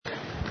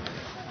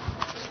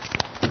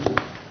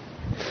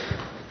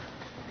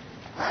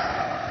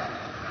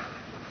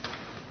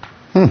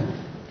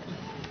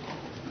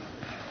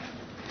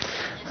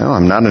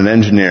I'm not an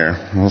engineer.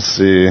 We'll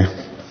see.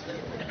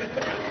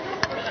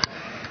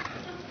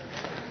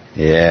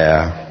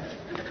 Yeah.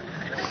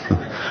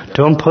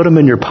 Don't put them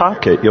in your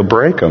pocket. You'll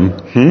break them.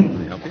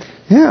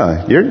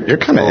 Yeah, you're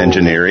kind of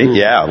engineering.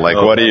 Yeah, like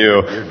what do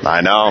you... I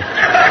know.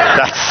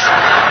 That's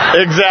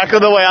exactly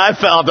the way I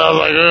felt. I was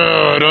like,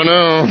 oh, I don't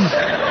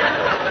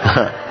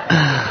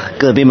know.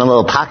 Gonna be my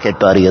little pocket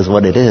buddy is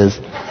what it is.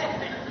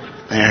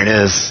 There it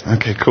is.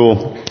 Okay,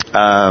 cool.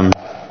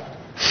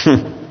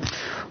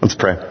 Let's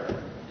pray.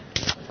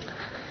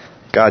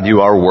 God,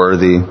 you are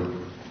worthy.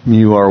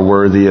 You are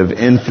worthy of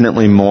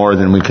infinitely more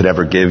than we could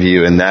ever give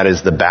you, and that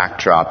is the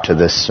backdrop to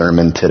this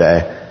sermon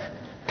today.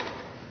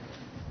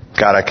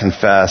 God, I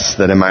confess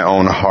that in my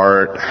own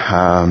heart,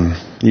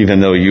 even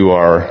though you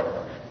are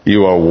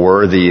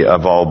worthy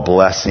of all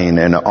blessing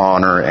and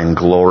honor and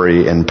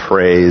glory and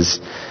praise,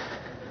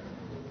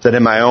 that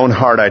in my own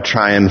heart I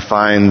try and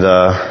find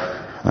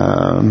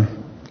the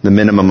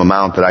minimum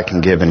amount that I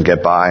can give and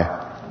get by.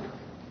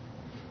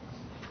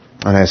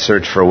 And I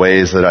search for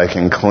ways that I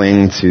can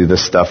cling to the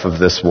stuff of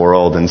this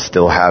world and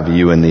still have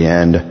you in the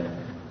end.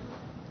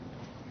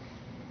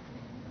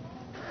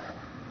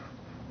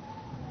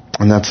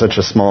 And that's such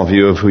a small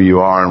view of who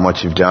you are and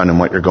what you've done and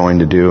what you're going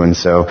to do. And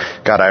so,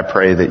 God, I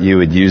pray that you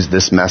would use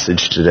this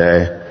message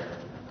today,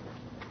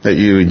 that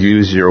you would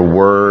use your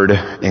word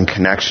in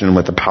connection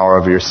with the power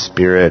of your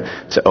Spirit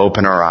to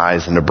open our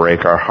eyes and to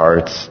break our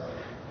hearts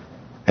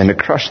and to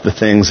crush the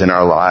things in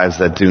our lives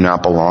that do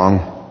not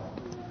belong.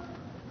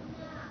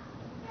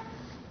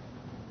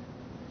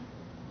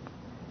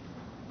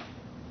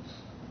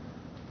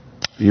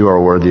 You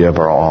are worthy of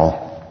our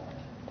all.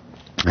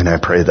 And I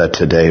pray that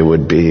today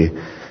would be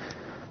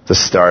the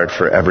start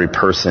for every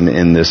person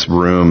in this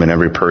room and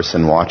every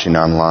person watching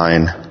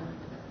online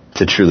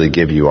to truly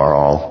give you our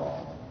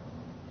all.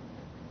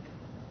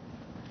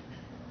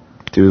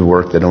 Do the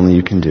work that only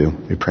you can do.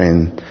 We pray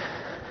in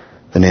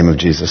the name of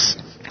Jesus.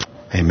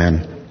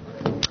 Amen.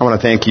 I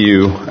want to thank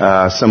you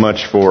so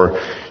much for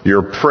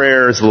your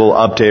prayers. A little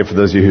update for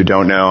those of you who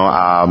don't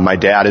know. My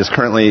dad is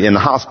currently in the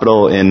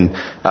hospital in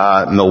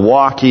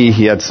Milwaukee.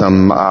 He had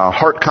some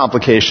heart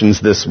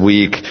complications this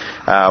week.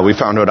 We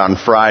found out on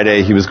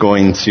Friday he was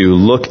going to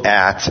look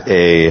at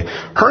a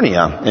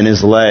hernia in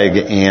his leg,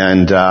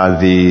 and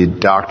the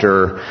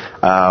doctor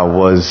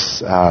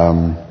was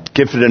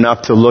gifted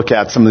enough to look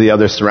at some of the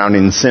other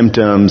surrounding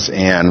symptoms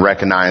and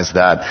recognize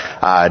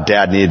that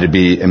Dad needed to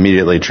be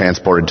immediately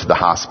transported to the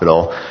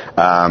hospital.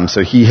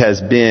 So he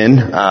has been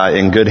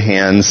in good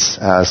hands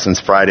since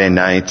Friday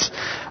night.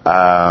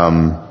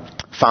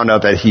 Found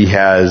out that he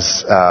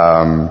has,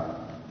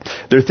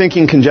 they're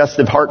thinking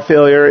congestive heart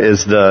failure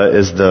is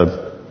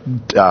the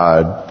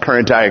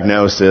current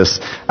diagnosis,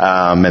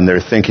 and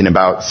they're thinking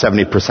about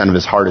 70% of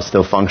his heart is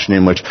still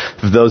functioning, which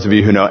for those of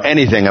you who know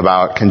anything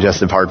about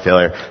congestive heart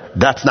failure,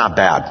 that's not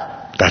bad.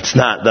 That's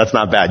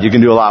not bad. You can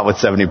do a lot with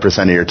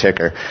 70% of your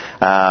ticker.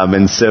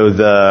 And so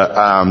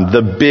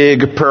the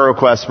big prayer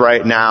request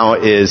right now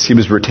is he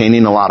was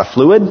retaining a lot of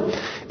fluid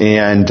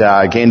and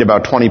gained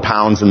about 20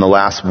 pounds in the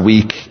last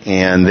week,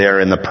 and they're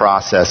in the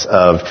process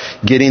of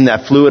getting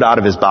that fluid out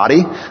of his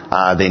body.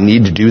 They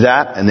need to do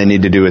that, and they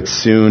need to do it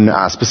soon,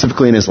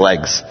 specifically in his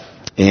legs.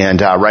 And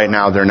right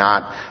now they're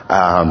not,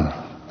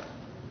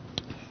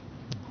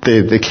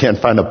 they can't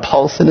find a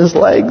pulse in his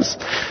legs.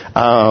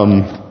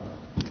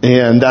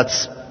 And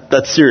that's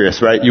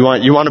serious, right? You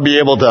want to be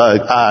able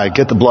to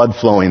get the blood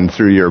flowing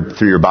through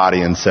your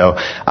body, and so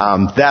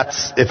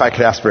that's, if I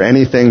could ask for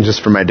anything,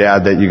 just for my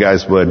dad, that you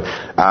guys would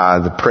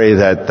pray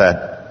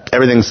that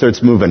everything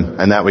starts moving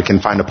and that we can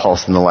find a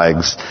pulse in the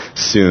legs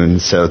soon.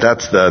 So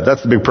that's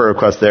the big prayer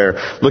request there.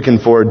 Looking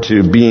forward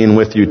to being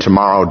with you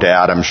tomorrow,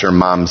 Dad. I'm sure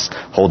Mom's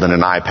holding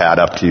an iPad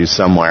up to you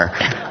somewhere,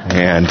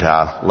 and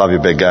love you,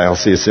 big guy. I'll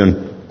see you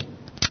soon.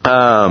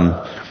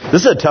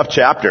 This is a tough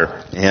chapter,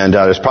 and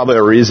there's probably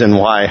a reason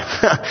why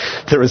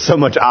there was so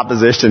much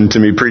opposition to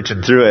me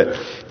preaching through it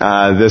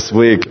this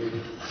week.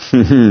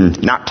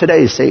 Not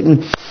today,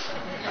 Satan.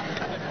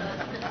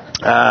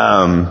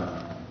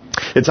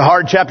 It's a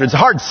hard chapter. It's a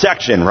hard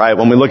section, right?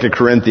 When we look at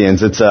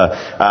Corinthians, it's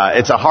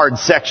a hard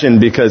section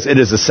because it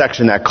is a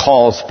section that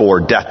calls for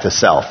death to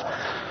self.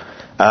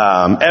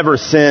 Ever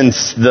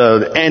since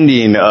the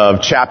ending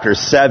of chapter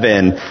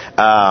 7,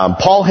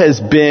 Paul has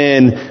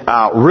been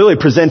really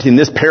presenting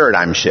this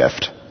paradigm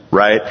shift,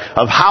 right,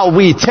 of how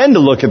we tend to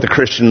look at the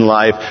Christian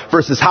life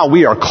versus how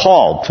we are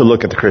called to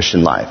look at the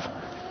Christian life.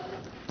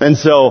 And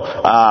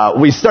so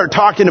we start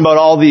talking about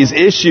all these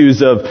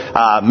issues of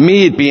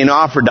meat being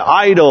offered to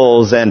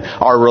idols and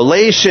our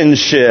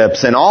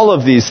relationships and all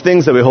of these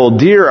things that we hold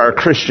dear, our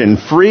Christian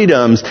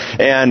freedoms,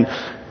 and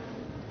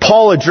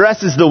Paul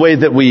addresses the way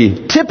that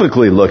we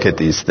typically look at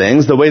these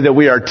things, the way that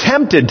we are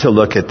tempted to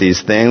look at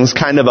these things,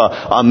 kind of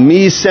a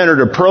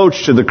me-centered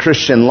approach to the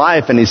Christian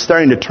life, and he's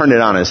starting to turn it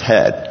on his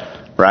head,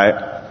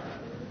 right?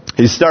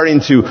 He's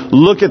starting to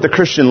look at the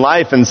Christian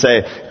life and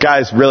say,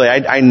 guys, really,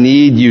 I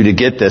need you to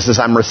get this. As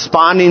I'm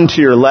responding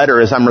to your letter,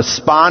 as I'm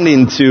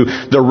responding to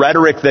the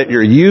rhetoric that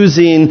you're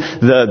using,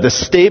 the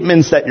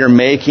statements that you're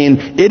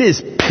making, it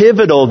is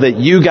pivotal that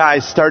you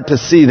guys start to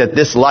see that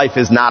this life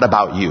is not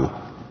about you.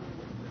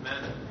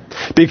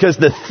 Because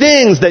the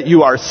things that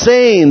you are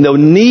saying, the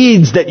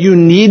needs that you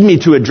need me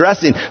to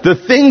addressing, the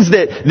things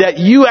that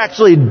you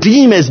actually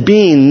deem as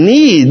being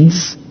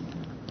needs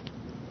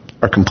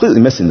are completely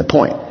missing the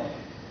point.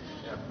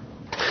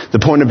 The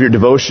point of your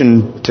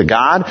devotion to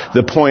God,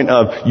 the point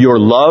of your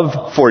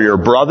love for your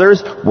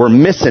brothers, we're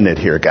missing it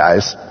here,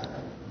 guys.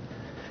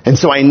 And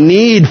so I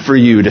need for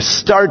you to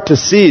start to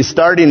see,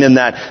 starting in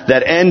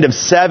that end of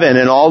 7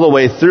 and all the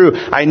way through,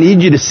 I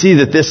need you to see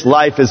that this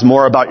life is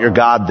more about your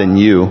God than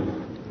you.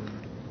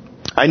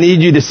 I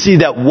need you to see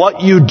that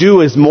what you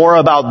do is more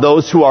about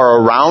those who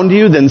are around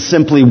you than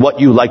simply what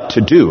you like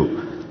to do.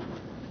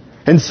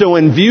 And so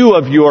in view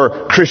of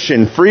your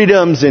Christian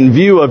freedoms, in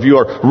view of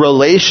your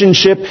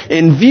relationship,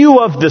 in view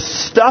of the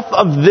stuff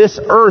of this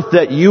earth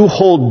that you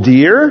hold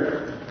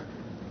dear,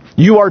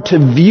 you are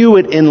to view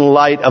it in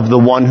light of the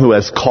one who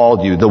has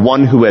called you, the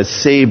one who has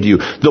saved you,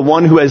 the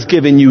one who has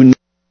given you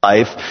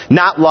life,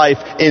 not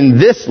life in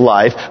this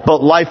life,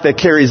 but life that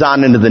carries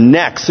on into the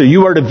next. So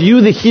you are to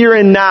view the here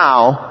and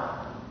now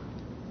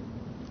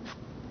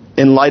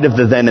in light of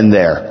the then and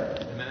there.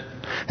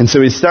 And so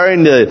he's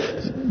starting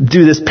to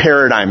do this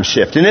paradigm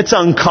shift. And it's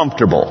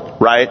uncomfortable,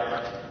 right?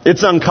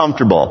 It's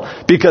uncomfortable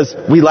because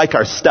we like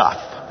our stuff.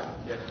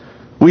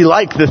 We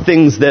like the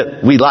things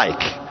that we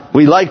like.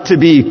 We like to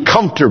be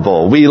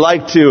comfortable. We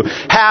like to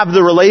have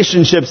the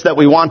relationships that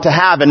we want to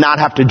have and not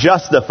have to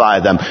justify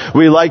them.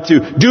 We like to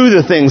do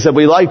the things that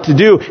we like to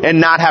do and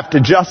not have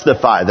to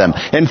justify them.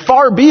 And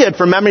far be it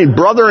from any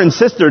brother and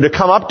sister to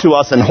come up to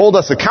us and hold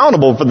us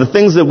accountable for the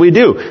things that we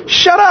do.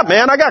 Shut up,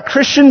 man. I got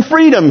Christian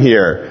freedom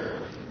here.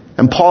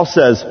 And Paul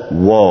says,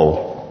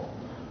 whoa,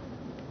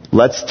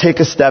 let's take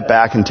a step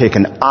back and take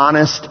an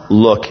honest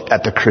look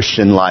at the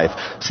Christian life.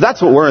 So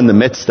that's what we're in the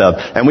midst of.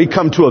 And we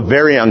come to a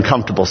very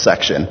uncomfortable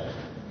section.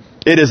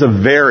 It is a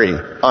very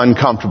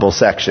uncomfortable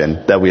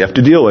section that we have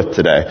to deal with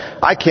today.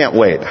 I can't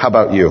wait. How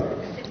about you?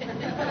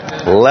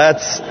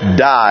 Let's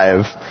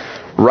dive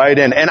right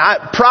in. And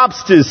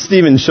props to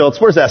Stephen Schultz.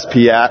 Where's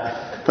SP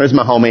at? Where's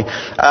my homie?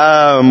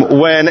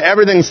 When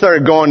everything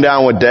started going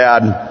down with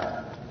Dad,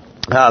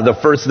 the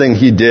first thing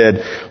he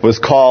did was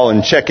call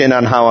and check in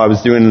on how I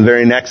was doing. And the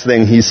very next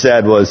thing he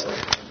said was,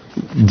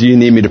 do you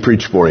need me to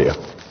preach for you?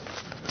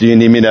 Do you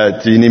need me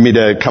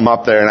to come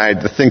up there?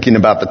 And thinking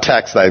about the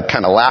text, I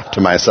kind of laughed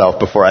to myself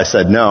before I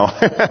said no.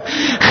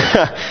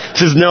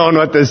 Just knowing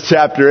what this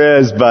chapter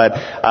is, but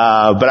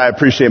I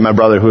appreciate my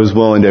brother who was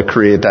willing to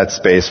create that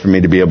space for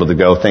me to be able to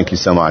go. Thank you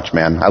so much,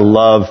 man. I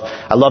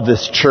love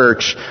this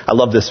church. I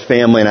love this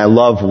family, and I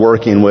love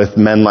working with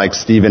men like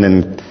Stephen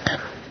and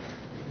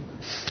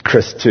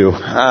Chris too.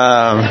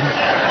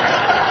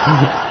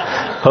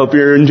 Hope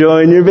you're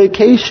enjoying your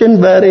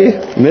vacation, buddy.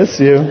 Miss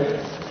you.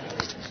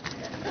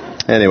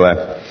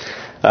 Anyway,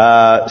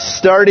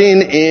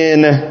 starting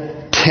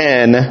in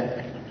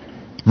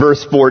 10,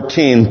 verse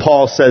 14,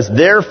 Paul says,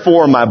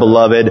 therefore, my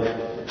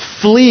beloved,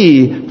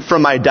 flee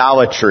from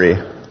idolatry.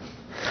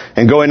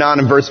 And going on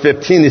in verse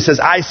 15, he says,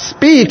 I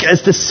speak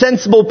as to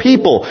sensible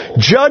people.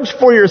 Judge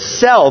for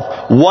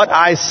yourself what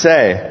I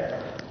say.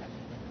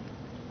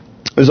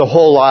 There's a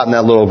whole lot in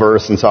that little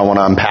verse, and so I want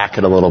to unpack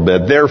it a little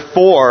bit.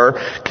 Therefore,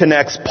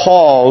 connects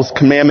Paul's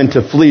commandment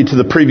to flee to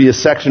the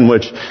previous section,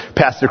 which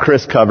Pastor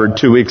Chris covered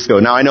 2 weeks ago.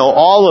 Now, I know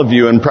all of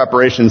you in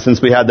preparation, since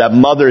we had that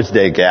Mother's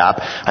Day gap,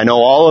 I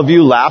know all of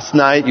you last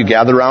night, you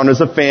gathered around as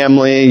a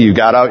family, you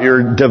got out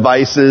your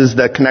devices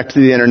that connect to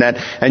the internet,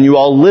 and you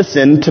all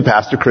listened to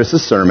Pastor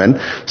Chris's sermon,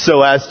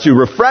 so as to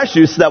refresh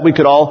you so that we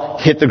could all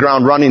hit the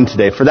ground running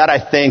today. For that, I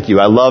thank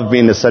you. I love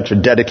being to such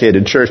a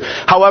dedicated church.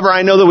 However,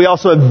 I know that we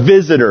also have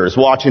visitors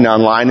watching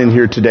online and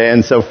here today,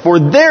 and so for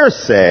their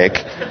sake,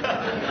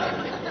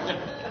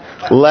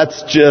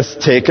 let's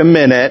just take a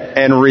minute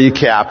and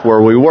recap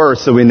where we were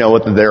so we know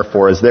what the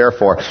therefore is there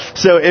for.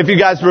 So if you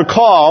guys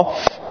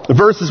recall,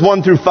 verses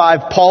 1 through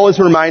 5, Paul is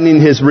reminding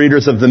his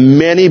readers of the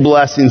many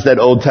blessings that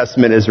Old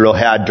Testament Israel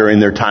had during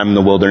their time in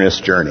the wilderness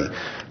journey.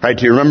 Right?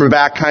 Do you remember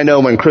back kind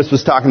of when Chris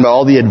was talking about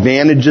all the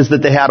advantages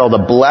that they had, all the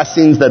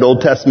blessings that Old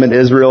Testament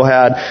Israel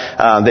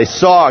had? They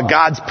saw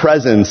God's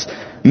presence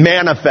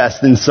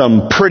manifest in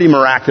some pretty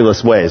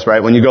miraculous ways,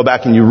 right? When you go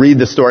back and you read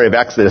the story of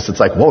Exodus, it's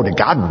like, whoa, did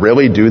God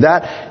really do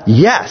that?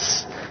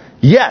 Yes.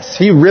 Yes,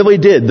 He really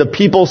did. The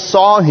people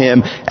saw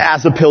Him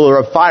as a pillar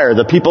of fire.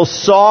 The people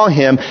saw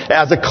Him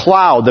as a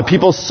cloud. The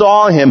people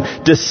saw Him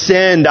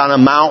descend on a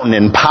mountain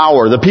in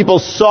power. The people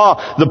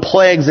saw the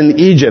plagues in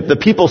Egypt. The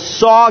people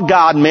saw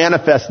God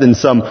manifest in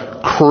some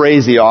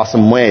crazy,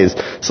 awesome ways.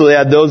 So they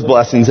had those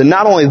blessings. And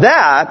not only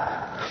that,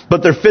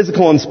 But their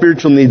physical and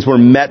spiritual needs were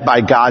met by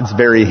God's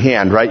very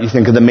hand, right? You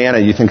think of the manna,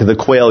 you think of the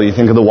quail, you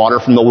think of the water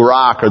from the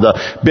rock or the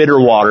bitter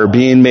water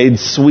being made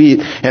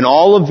sweet. And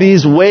all of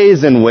these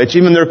ways in which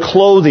even their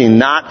clothing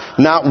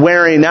not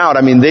wearing out.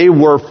 I mean, they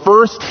were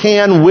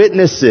first-hand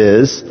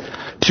witnesses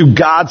to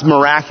God's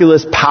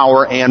miraculous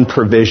power and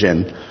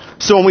provision.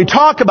 So when we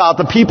talk about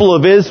the people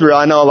of Israel,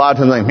 I know a lot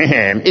of times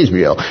like,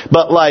 Israel.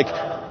 But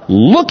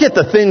look at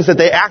the things that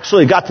they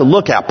actually got to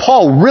look at.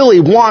 Paul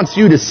really wants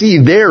you to see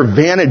their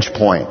vantage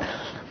point.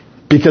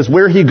 Because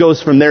where he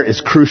goes from there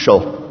is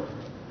crucial.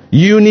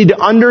 You need to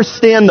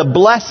understand the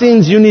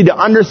blessings. You need to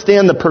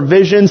understand the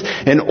provisions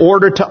in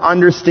order to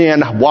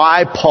understand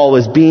why Paul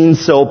is being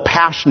so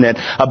passionate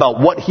about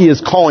what he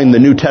is calling the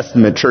New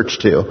Testament church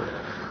to.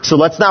 So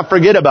let's not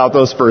forget about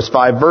those first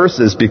 5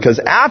 verses, because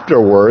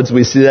afterwards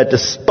we see that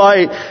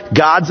despite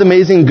God's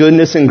amazing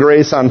goodness and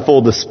grace on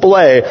full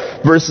display,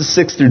 verses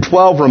 6 through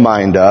 12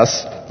 remind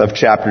us of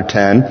chapter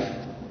 10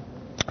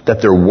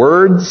 that their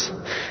words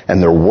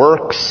and their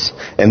works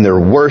and their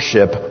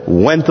worship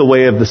went the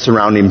way of the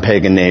surrounding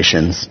pagan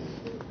nations.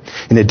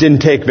 And it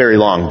didn't take very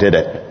long, did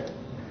it?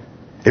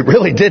 It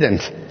really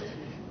didn't.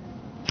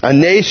 A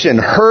nation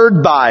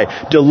heard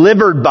by,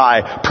 delivered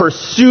by,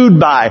 pursued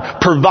by,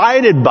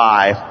 provided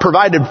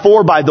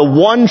for by the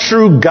one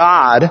true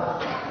God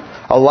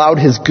allowed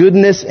His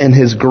goodness and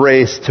His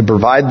grace to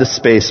provide the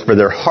space for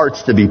their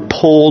hearts to be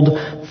pulled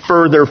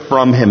further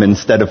from Him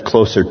instead of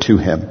closer to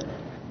Him.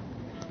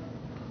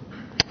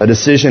 A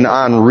decision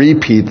on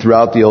repeat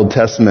throughout the Old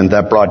Testament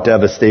that brought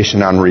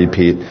devastation on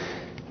repeat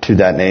to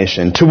that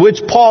nation. To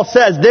which Paul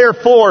says,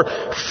 therefore,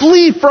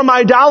 flee from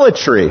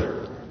idolatry.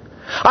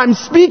 I'm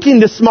speaking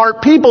to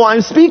smart people.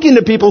 I'm speaking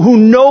to people who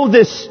know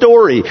this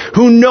story,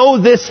 who know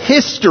this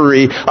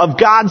history of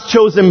God's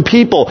chosen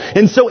people.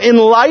 And so in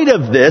light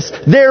of this,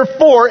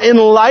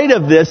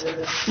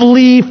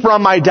 flee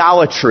from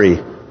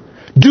idolatry.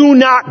 Do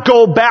not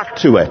go back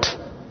to it.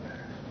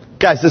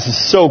 Guys, this is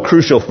so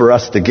crucial for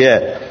us to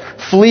get.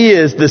 Flee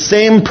is the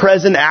same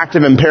present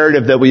active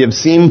imperative that we have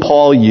seen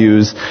Paul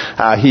use.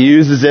 He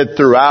uses it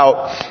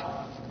throughout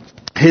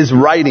his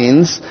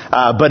writings,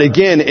 but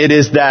again, it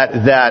is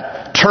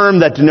that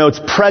term that denotes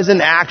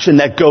present action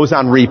that goes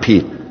on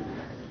repeat.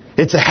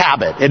 It's a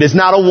habit. It is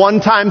not a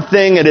one-time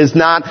thing. It is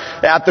not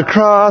at the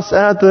cross,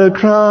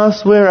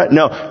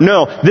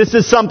 No. This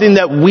is something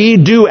that we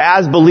do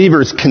as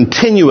believers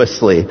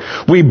continuously.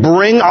 We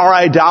bring our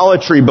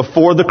idolatry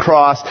before the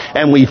cross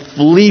and we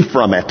flee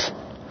from it.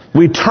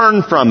 We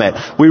turn from it.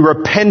 We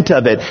repent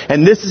of it.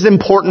 And this is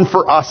important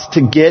for us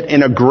to get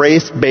in a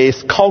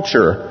grace-based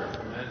culture.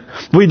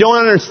 We don't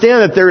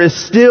understand that there is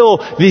still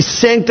the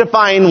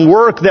sanctifying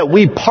work that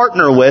we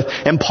partner with,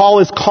 and Paul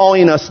is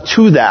calling us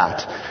to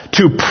that.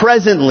 To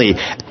presently,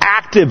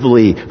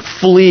 actively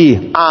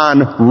flee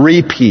on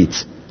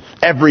repeat.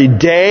 Every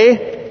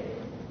day,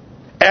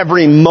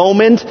 every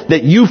moment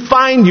that you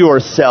find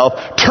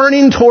yourself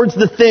turning towards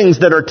the things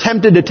that are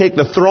tempted to take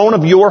the throne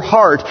of your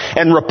heart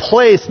and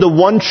replace the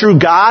one true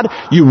God,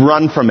 you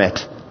run from it.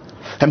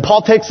 And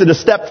Paul takes it a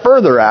step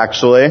further,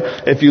 actually.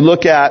 If you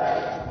look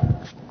at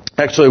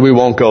Actually, we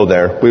won't go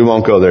there. We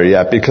won't go there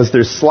yet because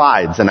there's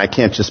slides and I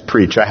can't just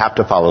preach. I have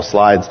to follow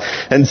slides.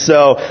 And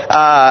so,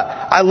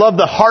 I love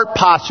the heart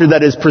posture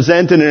that is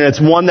presented, and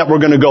it's one that we're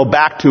going to go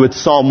back to. It's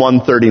Psalm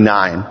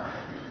 139.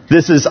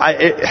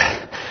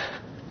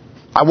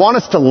 I want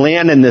us to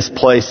land in this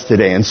place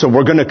today, and so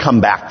we're going to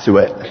come back to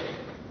it.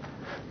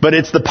 But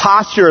it's the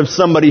posture of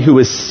somebody who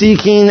is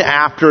seeking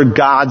after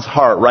God's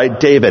heart, right?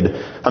 David,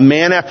 a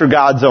man after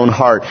God's own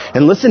heart.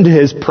 And listen to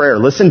his prayer.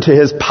 Listen to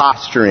his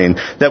posturing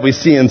that we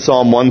see in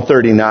Psalm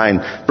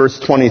 139, verse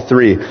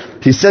 23.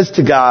 He says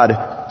to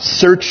God,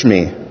 "Search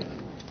me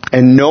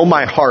and know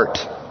my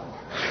heart.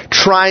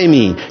 Try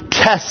me,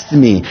 test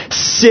me,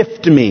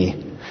 sift me,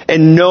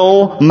 and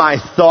know my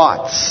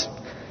thoughts.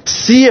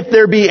 See if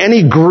there be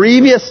any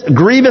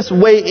grievous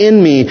way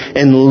in me,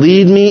 and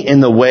lead me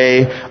in the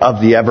way of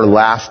the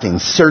everlasting.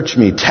 Search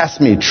me, test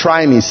me,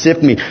 try me,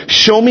 sift me.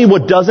 Show me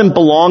what doesn't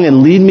belong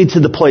and lead me to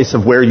the place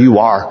of where you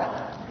are."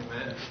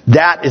 Amen.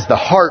 That is the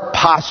heart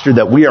posture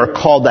that we are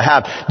called to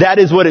have. That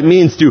is what it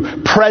means to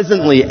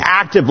presently,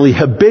 actively,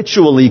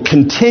 habitually,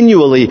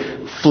 continually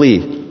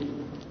flee.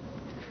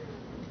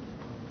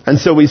 And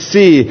so we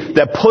see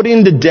that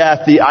putting to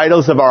death the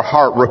idols of our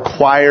heart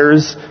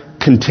requires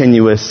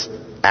continuous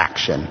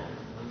action.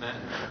 Amen.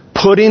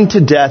 Putting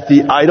to death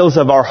the idols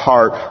of our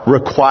heart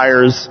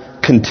requires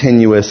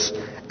continuous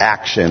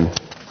action.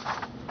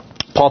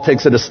 Paul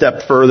takes it a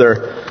step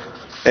further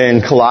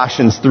in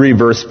Colossians 3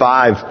 verse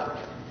 5.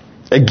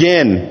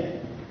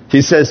 Again,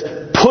 he says,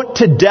 "Put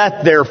to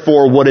death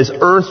therefore what is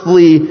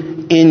earthly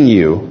in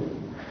you.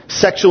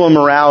 Sexual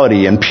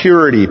immorality,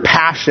 impurity,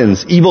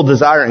 passions, evil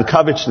desire, and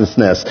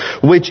covetousness,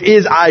 which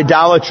is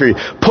idolatry."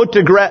 Put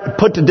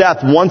to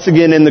death, once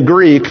again in the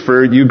Greek,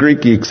 for you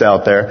Greek geeks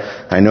out there,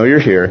 I know you're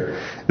here.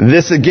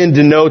 This again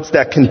denotes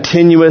that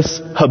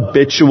continuous,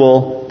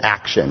 habitual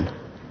action.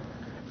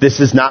 This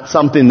is not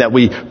something that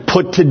we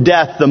put to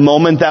death the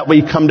moment that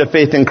we come to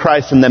faith in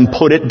Christ and then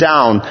put it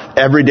down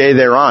every day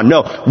thereon.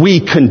 No, we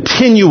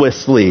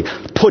continuously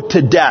put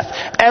to death.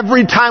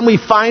 Every time we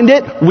find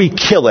it, we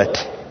kill it.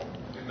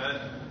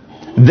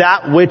 Amen.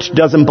 That which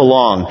doesn't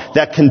belong.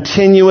 That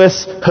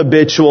continuous,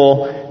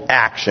 habitual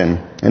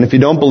action. And if you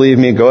don't believe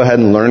me, go ahead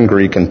and learn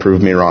Greek and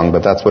prove me wrong,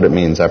 but that's what it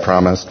means, I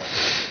promise.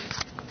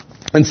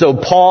 And so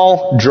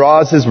Paul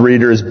draws his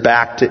readers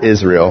back to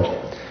Israel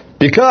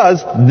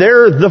because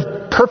they're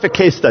the perfect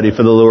case study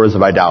for the lures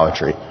of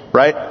idolatry,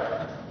 right?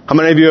 How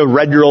many of you have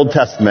read your Old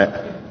Testament?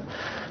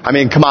 I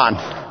mean, come on.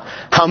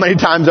 How many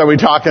times are we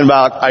talking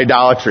about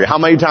idolatry? How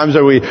many times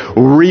are we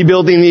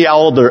rebuilding the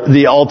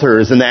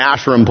altars and the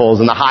Asherah poles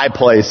and the high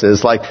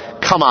places? Like,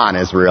 come on,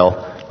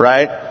 Israel,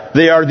 right?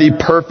 They are the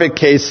perfect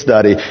case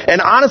study. And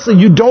honestly,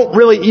 you don't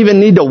really even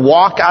need to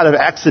walk out of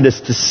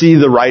Exodus to see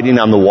the writing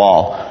on the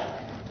wall.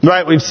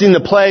 Right, we've seen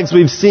the plagues,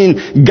 we've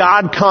seen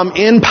God come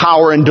in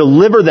power and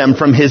deliver them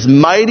from His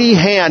mighty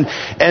hand,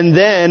 and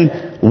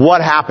then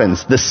what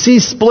happens? The sea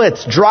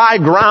splits, dry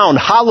ground,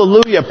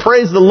 hallelujah,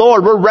 praise the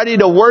Lord, we're ready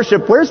to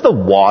worship. Where's the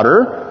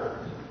water?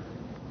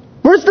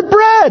 Where's the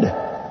bread?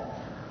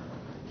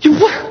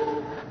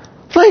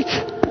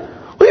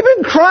 We've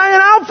been crying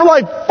out for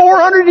like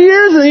 400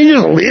 years and you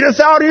just lead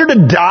us out here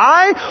to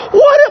die?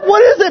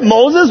 What is it,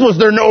 Moses? Was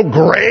there no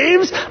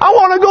graves? I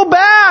want to go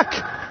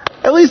back.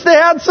 At least they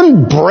had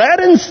some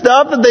bread and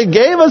stuff that they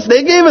gave us.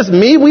 They gave us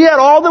meat. We had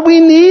all that we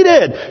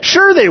needed.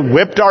 Sure, they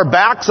whipped our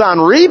backs on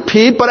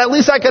repeat, but at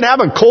least I could have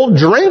a cold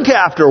drink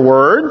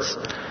afterwards.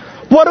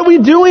 What are we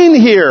doing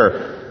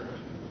here?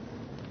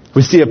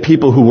 We see a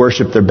people who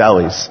worship their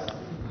bellies.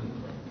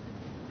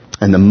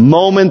 And the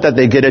moment that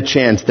they get a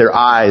chance, their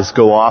eyes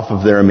go off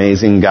of their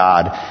amazing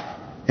God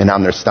and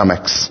on their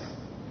stomachs.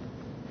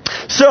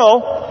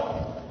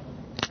 So,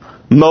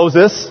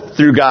 Moses,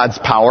 through God's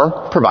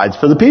power, provides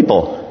for the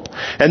people.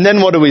 And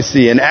then what do we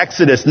see? In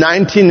Exodus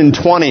 19 and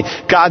 20,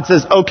 God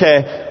says,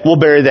 okay, we'll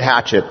bury the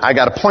hatchet. I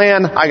got a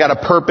plan, I got a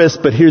purpose,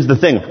 but here's the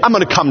thing. I'm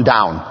going to come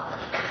down.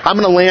 I'm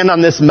going to land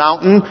on this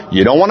mountain.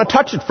 You don't want to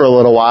touch it for a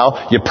little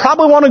while. You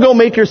probably want to go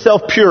make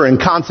yourself pure and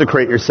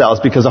consecrate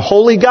yourselves because a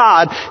holy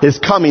God is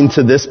coming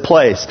to this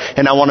place.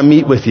 And I want to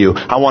meet with you.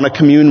 I want to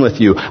commune with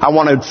you. I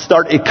want to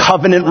start a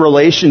covenant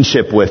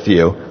relationship with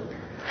you.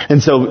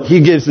 And so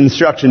He gives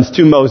instructions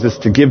to Moses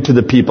to give to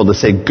the people to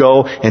say,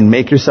 go and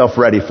make yourself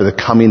ready for the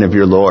coming of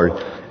your Lord.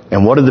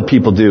 And what do the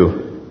people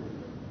do?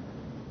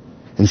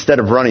 Instead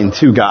of running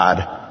to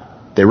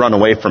God, they run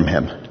away from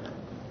Him.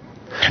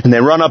 And they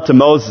run up to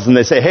Moses and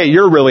they say, hey,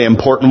 you're really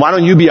important. Why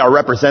don't you be our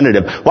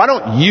representative? Why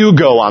don't you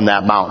go on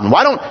that mountain?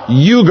 Why don't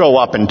you go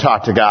up and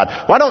talk to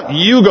God? Why don't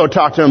you go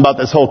talk to Him about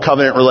this whole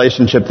covenant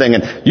relationship thing?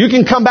 And you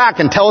can come back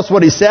and tell us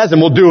what He says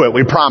and we'll do it,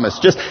 we promise.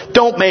 Just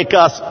don't make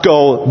us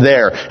go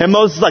there. And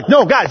Moses is like,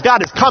 no, guys,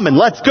 God is coming.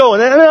 Let's go.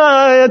 And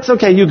then, it's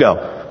okay, you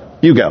go.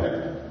 You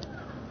go.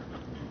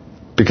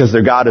 Because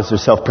their God is their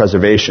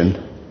self-preservation.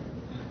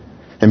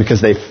 And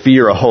because they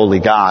fear a holy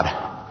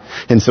God.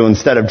 And so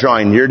instead of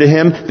drawing near to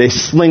Him, they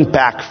slink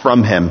back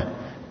from Him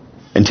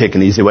and take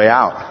an easy way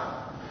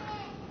out.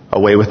 A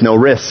way with no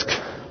risk.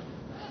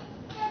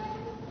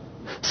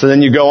 So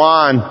then you go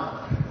on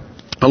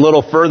a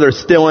little further,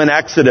 still in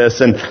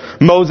Exodus, and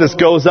Moses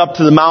goes up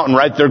to the mountain,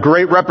 right? Their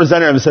great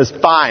representative says,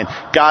 fine,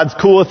 God's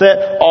cool with it.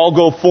 I'll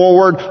go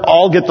forward.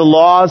 I'll get the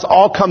laws.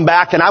 I'll come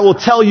back, and I will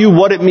tell you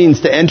what it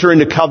means to enter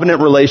into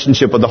covenant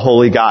relationship with the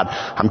holy God.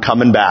 I'm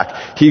coming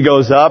back. He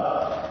goes up.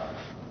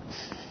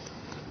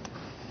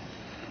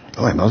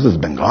 Boy, Moses has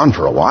been gone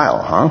for a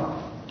while, huh?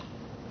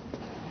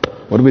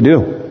 What do we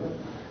do?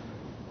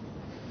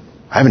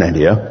 I have an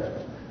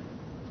idea.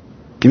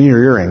 Give me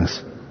your earrings.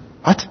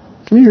 What?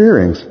 Give me your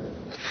earrings.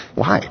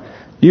 Why?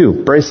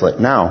 You,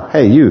 bracelet, now.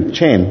 Hey, you,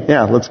 chain.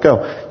 Yeah, let's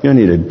go. You don't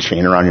need a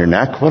chain around your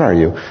neck. What are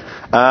you?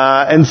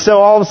 And so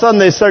all of a sudden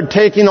they start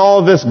taking all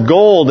of this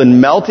gold and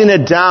melting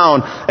it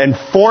down and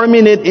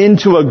forming it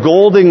into a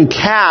golden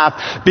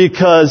calf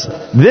because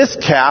this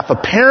calf,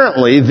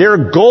 apparently,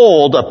 their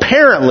gold,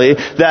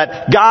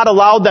 that God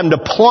allowed them to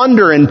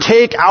plunder and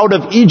take out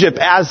of Egypt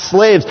as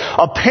slaves.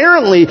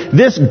 Apparently,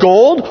 this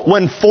gold,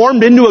 when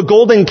formed into a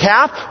golden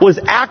calf, was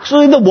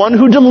actually the one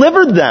who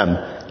delivered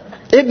them.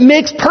 It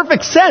makes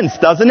perfect sense,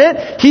 doesn't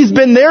it? He's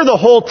been there the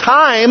whole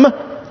time.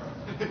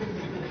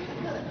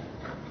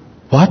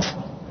 What?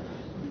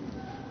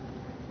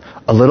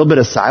 A little bit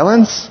of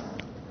silence?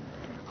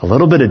 A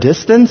little bit of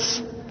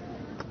distance?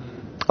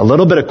 A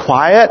little bit of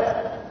quiet?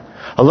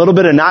 A little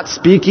bit of not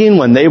speaking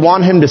when they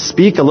want Him to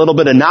speak? A little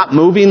bit of not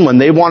moving when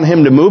they want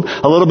Him to move?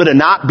 A little bit of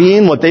not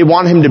being what they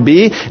want Him to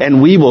be?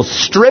 And we will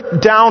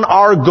strip down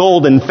our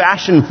gold and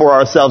fashion for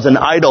ourselves an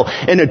idol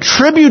and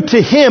attribute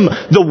to Him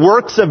the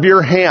works of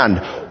your hand.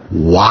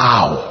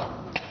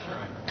 Wow.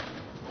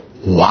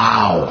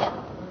 Wow.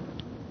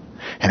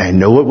 And I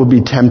know it would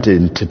be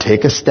tempted to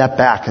take a step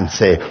back and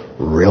say,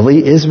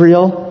 really,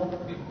 Israel?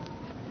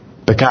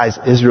 But guys,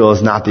 Israel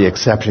is not the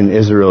exception.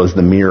 Israel is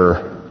the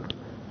mirror.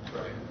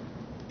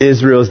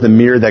 Israel is the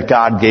mirror that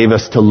God gave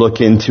us to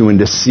look into and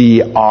to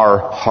see our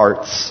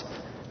hearts.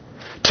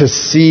 to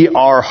see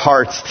our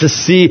hearts, to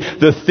see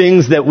the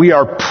things that we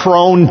are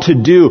prone to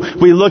do.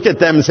 We look at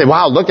them and say,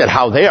 wow, look at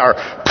how they are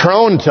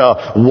prone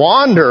to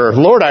wander.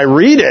 Lord, I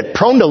read it.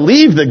 Prone to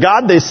leave the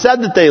God they said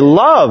that they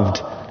loved.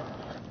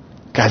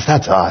 Guys,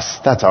 that's us.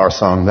 That's our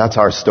song. That's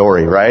our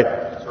story, right?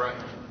 That's right.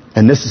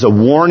 And this is a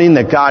warning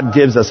that God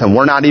gives us, and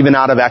we're not even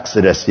out of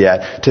Exodus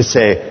yet, to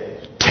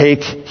say,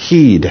 take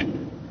heed.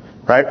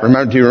 Right?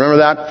 Do you remember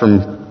that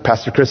from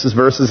Pastor Chris's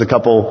verses a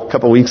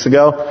couple weeks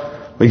ago?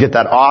 We get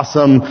that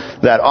awesome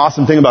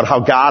thing about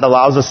how God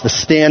allows us to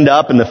stand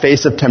up in the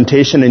face of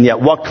temptation, and yet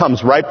what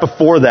comes right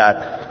before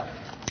that?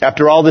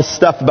 After all this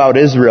stuff about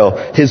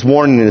Israel, his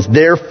warning is,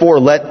 therefore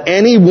let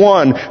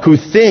anyone who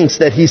thinks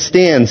that he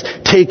stands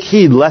take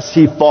heed lest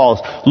he falls.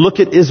 Look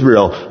at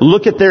Israel.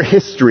 Look at their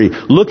history.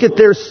 Look at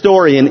their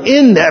story. And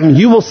in them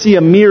you will see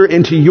a mirror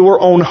into your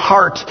own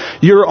heart,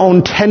 your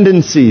own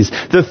tendencies,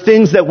 the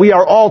things that we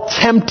are all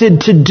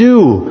tempted to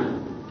do.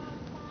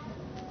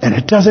 And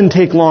it doesn't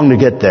take long to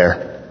get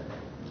there.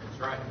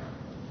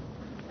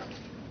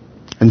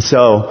 And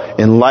so,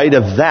 in light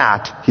of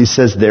that, he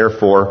says,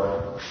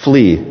 therefore,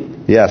 flee.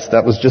 Yes,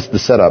 that was just the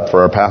setup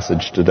for our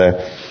passage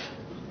today.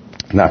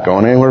 Not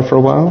going anywhere for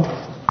a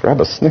while? Grab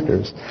a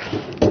Snickers.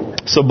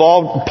 So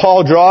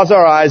Paul draws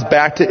our eyes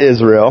back to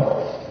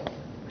Israel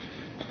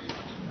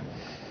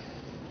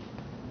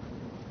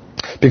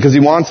because he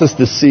wants us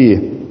to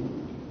see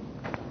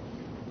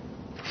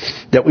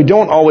that we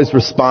don't always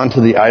respond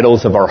to the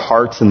idols of our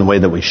hearts in the way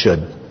that we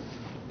should.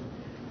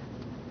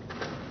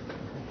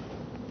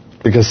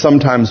 Because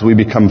sometimes we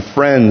become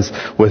friends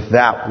with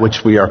that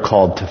which we are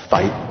called to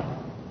fight.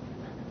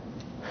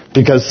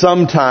 Because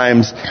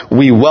sometimes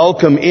we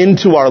welcome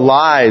into our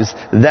lives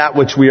that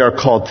which we are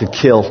called to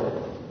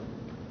kill.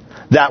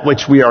 That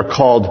which we are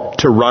called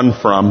to run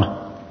from.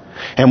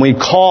 And we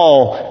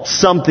call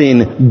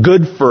something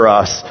good for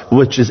us,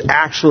 which is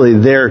actually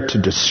there to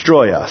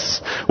destroy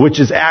us, which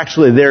is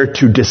actually there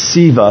to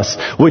deceive us,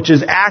 which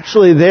is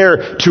actually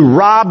there to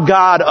rob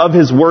God of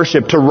His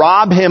worship, to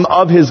rob Him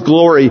of His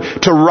glory,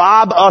 to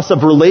rob us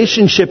of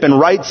relationship and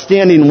right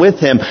standing with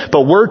Him.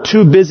 But we're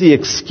too busy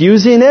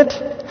excusing it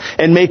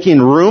and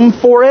making room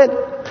for it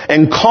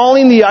and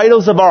calling the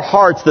idols of our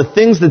hearts, the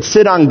things that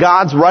sit on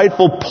God's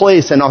rightful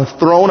place and on the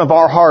throne of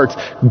our hearts,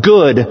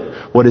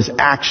 good, what is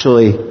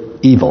actually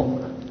evil.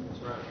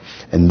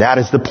 And that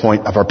is the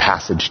point of our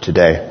passage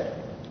today.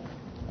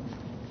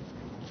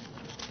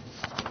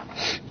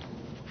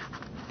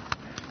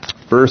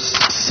 Verse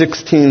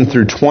 16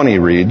 through 20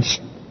 reads,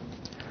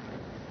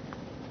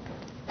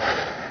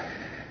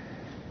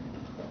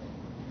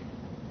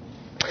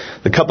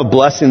 the cup of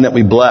blessing that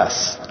we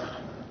bless,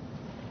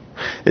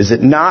 is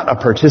it not a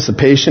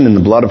participation in the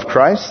blood of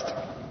Christ?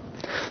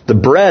 The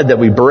bread that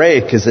we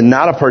break, is it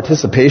not a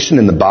participation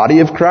in the body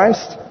of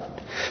Christ?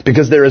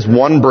 Because there is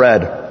one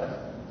bread,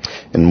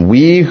 and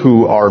we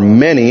who are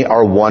many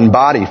are one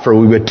body, for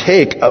we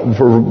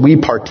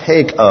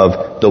partake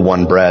of the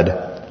one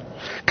bread.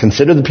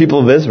 Consider the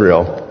people of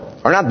Israel.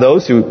 Are not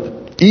those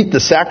who eat the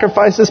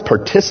sacrifices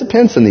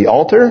participants in the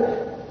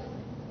altar?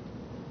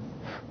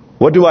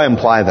 What do I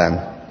imply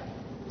then?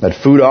 That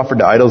food offered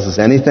to idols is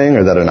anything,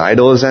 or that an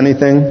idol is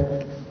anything?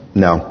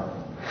 No.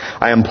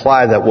 I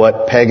imply that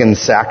what pagans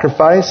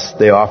sacrifice,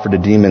 they offer to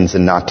demons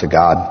and not to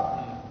God.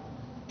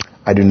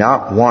 I do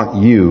not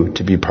want you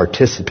to be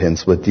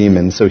participants with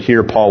demons. So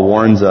here Paul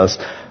warns us,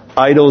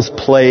 idols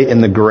play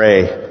in the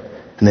gray,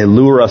 and they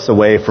lure us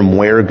away from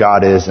where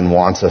God is and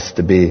wants us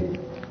to be.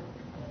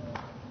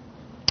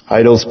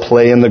 Idols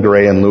play in the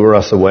gray and lure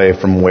us away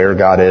from where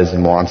God is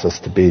and wants us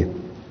to be.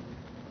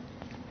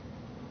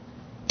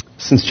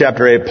 Since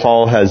chapter 8,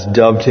 Paul has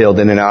dovetailed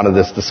in and out of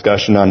this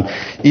discussion on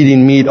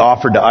eating meat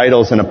offered to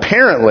idols, and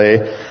apparently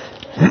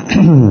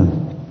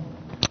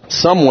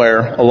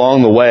somewhere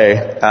along the way,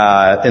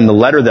 in the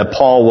letter that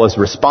Paul was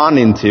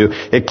responding to,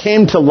 it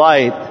came to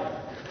light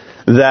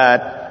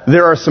that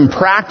there are some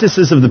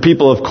practices of the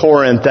people of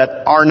Corinth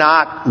that are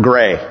not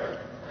gray.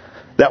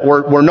 That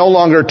we're no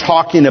longer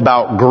talking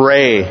about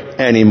gray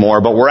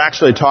anymore, but we're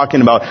actually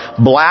talking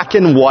about black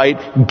and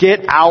white,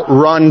 get out,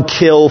 run,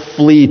 kill,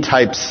 flee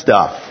type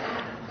stuff.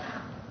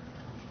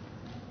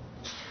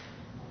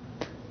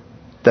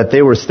 That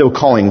they were still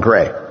calling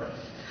gray.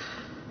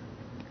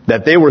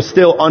 That they were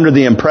still under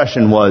the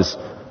impression was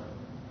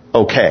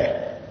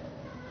okay.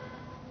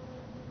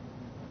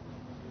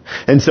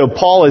 And so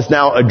Paul is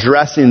now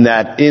addressing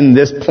that in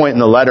this point in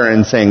the letter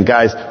and saying,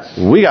 guys,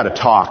 we got to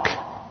talk.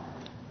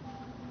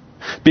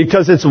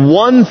 Because it's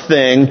one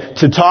thing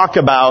to talk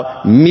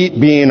about meat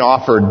being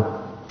offered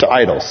to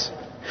idols.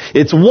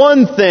 It's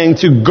one thing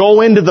to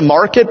go into the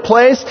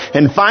marketplace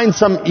and find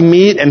some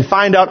meat and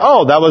find out,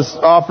 oh, that was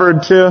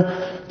offered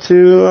to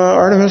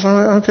Artemis.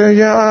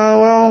 Okay,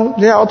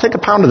 I'll take a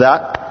pound of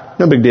that.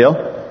 No big deal.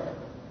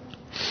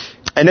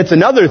 And it's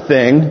another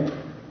thing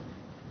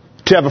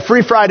to have a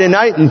free Friday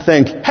night and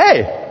think,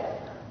 hey,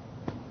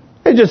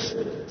 they just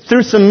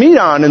threw some meat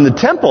on in the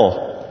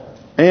temple.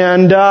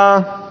 And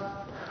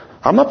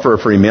I'm up for a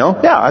free meal.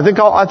 Yeah, I think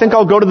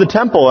I'll go to the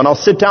temple and I'll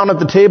sit down at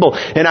the table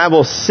and I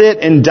will sit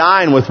and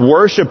dine with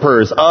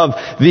worshipers of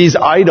these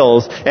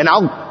idols and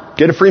I'll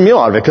get a free meal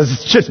out of it because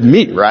it's just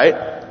meat, right?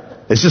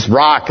 It's just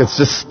rock, it's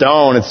just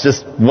stone, it's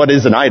just what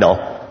is an idol?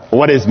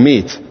 What is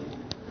meat?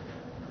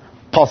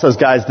 Paul says,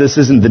 guys, this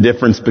isn't the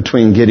difference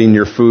between getting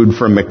your food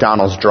from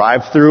McDonald's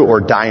drive-thru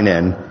or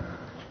dine-in.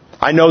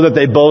 I know that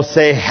they both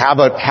say have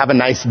a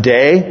nice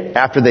day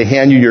after they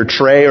hand you your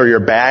tray or your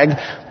bag,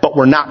 but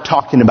we're not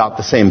talking about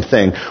the same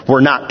thing.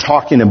 We're not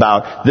talking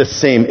about the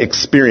same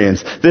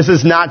experience. This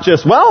is not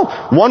just,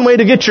 well, one way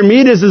to get your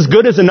meat is as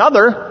good as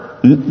another.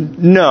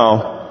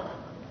 No.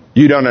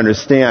 You don't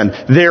understand.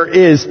 There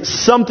is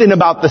something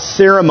about the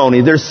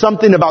ceremony. There's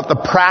something about the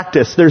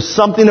practice. There's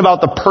something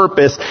about the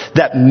purpose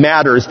that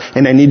matters,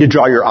 and I need to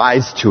draw your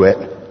eyes to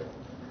it.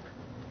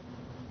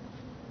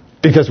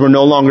 Because we're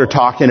no longer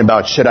talking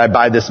about, should I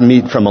buy this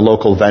meat from a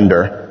local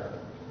vendor?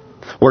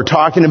 We're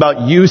talking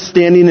about you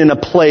standing in a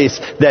place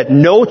that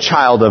no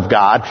child of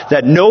God,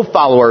 that no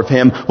follower of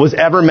Him was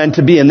ever meant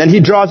to be. And then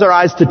he draws our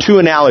eyes to two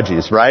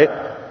analogies,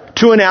 right?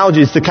 Two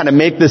analogies to kind of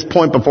make this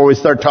point before we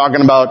start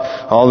talking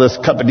about all this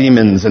cup of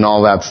demons and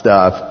all that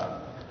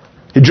stuff.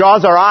 He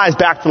draws our eyes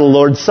back to the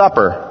Lord's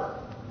Supper.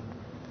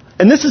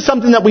 And this is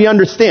something that we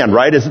understand,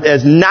 right?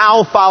 As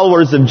now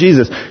followers of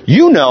Jesus.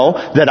 You know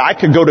that I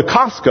could go to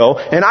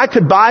Costco and I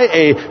could buy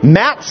a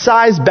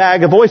mat-sized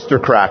bag of oyster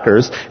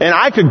crackers and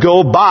I could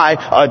go buy,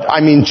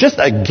 just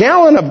a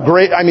gallon of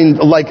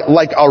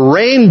like a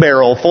rain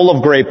barrel full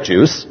of grape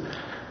juice.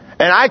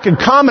 And I could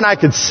come and I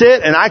could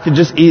sit and I could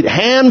just eat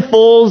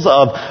handfuls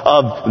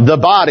of the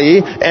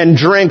body and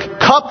drink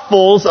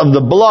cupfuls of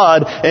the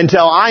blood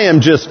until I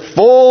am just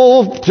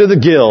full to the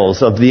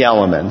gills of the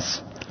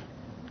elements.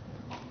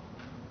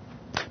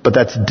 But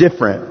that's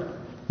different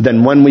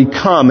than when we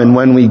come and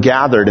when we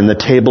gathered and the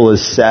table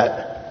is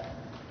set.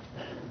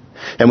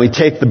 And we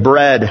take the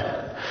bread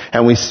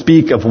and we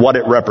speak of what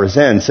it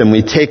represents. And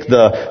we take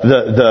the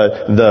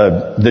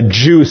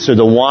juice or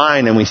the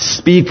wine and we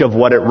speak of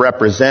what it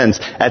represents.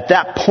 At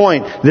that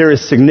point, there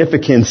is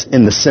significance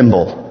in the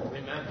symbol.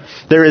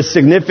 There is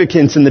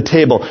significance in the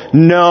table.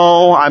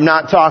 No, I'm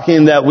not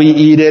talking that we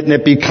eat it and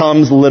it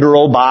becomes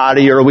literal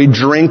body or we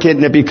drink it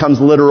and it becomes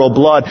literal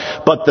blood.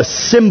 But the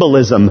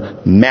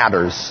symbolism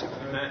matters.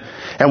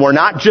 And we're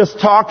not just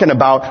talking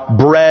about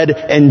bread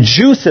and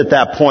juice at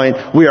that point.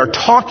 We are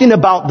talking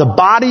about the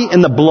body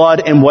and the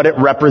blood and what it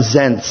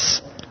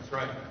represents.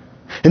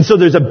 And so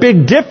there's a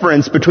big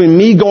difference between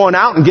me going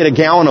out and get a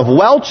gallon of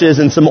Welch's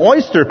and some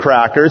oyster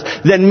crackers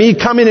than me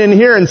coming in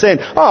here and saying,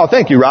 oh,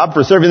 thank you, Rob,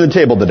 for serving the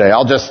table today.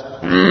 I'll just,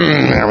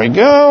 there we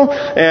go.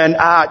 And,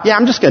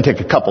 I'm just going to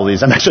take a couple of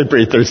these. I'm actually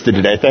pretty thirsty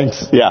today.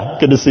 Thanks. Yeah,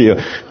 good to see you.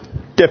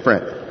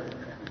 Different.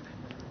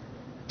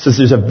 So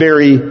there's a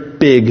very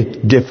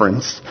big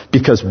difference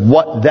because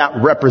what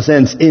that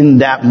represents in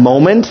that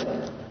moment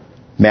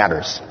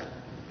matters.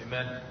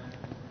 Amen.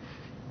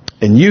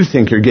 And you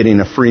think you're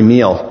getting a free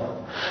meal.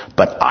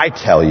 But I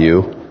tell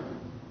you,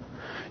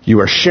 you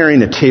are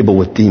sharing a table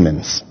with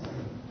demons.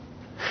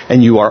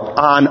 And you are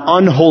on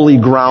unholy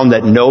ground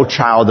that no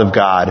child of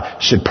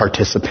God should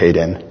participate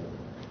in.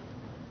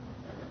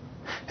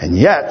 And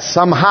yet,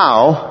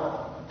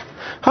 somehow,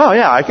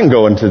 I can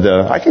go into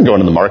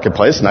the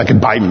marketplace and I can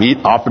buy meat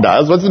off of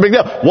idols. What's the big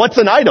deal? What's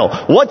an idol?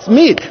 What's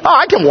meat? Oh,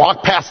 I can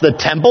walk past the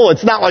temple.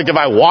 It's not like if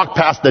I walk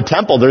past the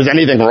temple, there's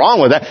anything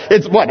wrong with that.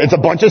 It's what? It's a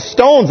bunch of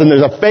stones and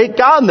there's a fake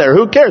God in there.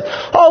 Who cares?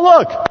 Oh,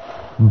 look.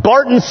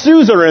 Bart and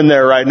Suze are in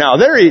there right now.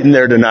 They're eating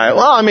there tonight.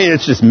 Well,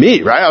 it's just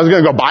meat, right? I was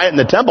going to go buy it in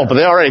the temple, but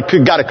they already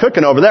got it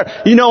cooking over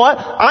there. You know what?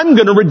 I'm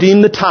going to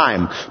redeem the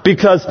time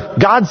because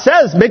God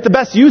says make the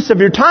best use of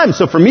your time.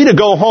 So for me to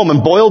go home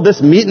and boil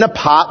this meat in a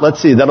pot,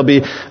 let's see, that'll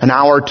be an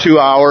hour, 2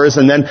 hours,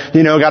 and then,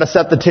 got to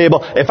set the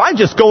table. If I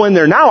just go in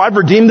there now, I've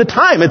redeemed the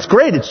time. It's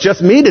great. It's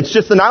just meat. It's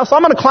just an hour. So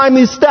I'm going to climb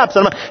these steps.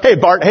 And hey,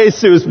 Bart, hey,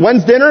 Suze,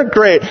 when's dinner?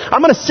 Great. I'm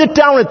going to sit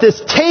down at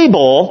this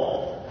table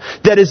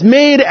that is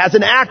made as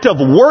an act of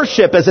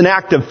worship, as an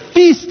act of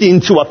feasting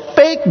to a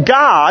fake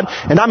God,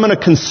 and I'm going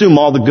to consume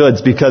all the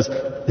goods because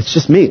it's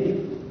just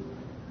meat.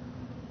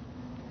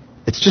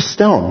 It's just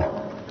stone.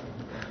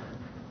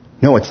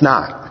 No, it's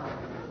not.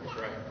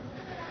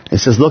 It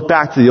says, look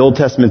back to the Old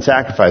Testament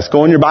sacrifice.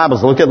 Go in your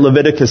Bibles, look at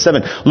Leviticus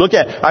 7.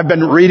 I've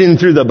been reading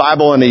through the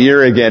Bible in a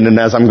year again, and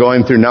as I'm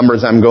going through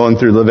Numbers, I'm going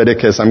through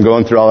Leviticus, I'm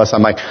going through all this,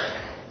 I'm like,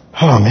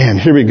 oh man,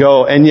 here we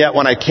go. And yet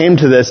when I came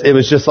to this, it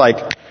was just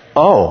like,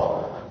 oh,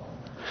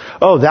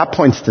 that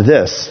points to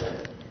this.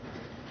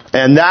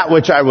 And that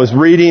which I was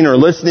reading or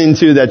listening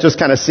to that just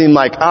kind of seemed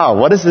like,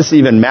 what does this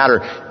even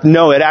matter?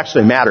 No, it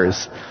actually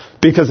matters.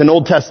 Because in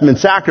Old Testament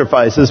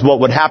sacrifices,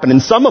 what would happen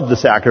in some of the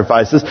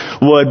sacrifices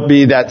would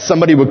be that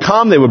somebody would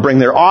come, they would bring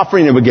their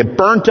offering, it would get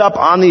burnt up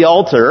on the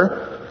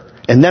altar,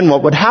 and then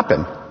what would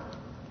happen?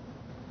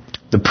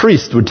 The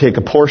priest would take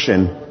a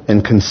portion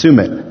and consume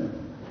it.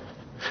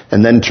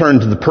 And then turn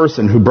to the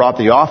person who brought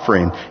the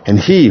offering, and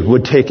he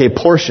would take a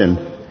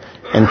portion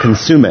and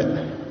consume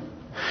it.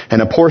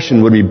 and a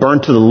portion would be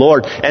burnt to the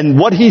Lord. And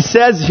what he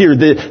says here,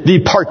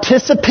 the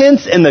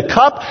participants in the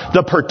cup,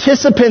 the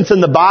participants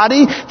in the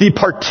body, the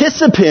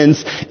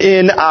participants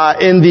in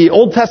the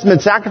Old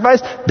Testament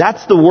sacrifice,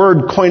 that's the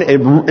word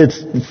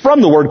it's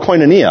from the word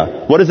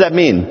koinonia. What does that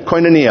mean?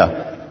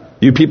 Koinonia.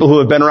 You people who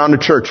have been around a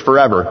church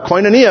forever.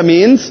 Koinonia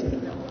means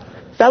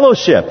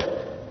fellowship.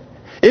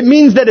 It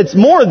means that it's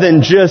more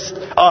than just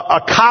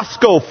a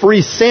Costco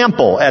free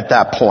sample at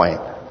that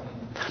point.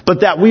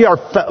 But that we are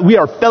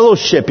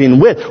fellowshipping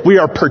with, we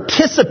are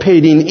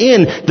participating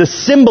in the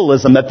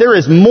symbolism, that there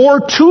is more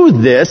to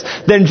this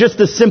than just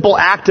the simple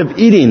act of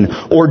eating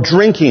or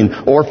drinking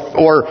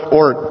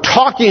or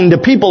talking to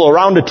people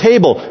around a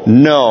table.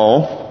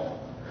 No,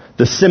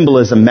 the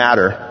symbolism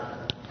matter.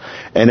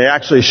 And it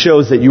actually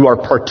shows that you are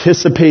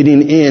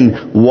participating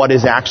in what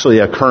is actually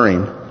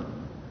occurring.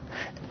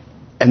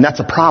 And that's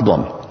a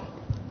problem.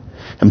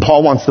 And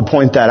Paul wants to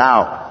point that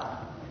out.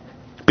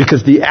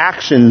 Because the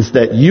actions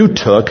that you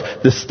took,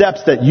 the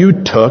steps that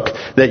you took,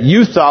 that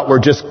you thought were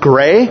just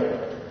gray,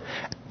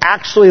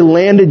 actually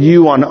landed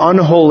you on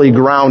unholy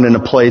ground in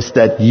a place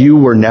that you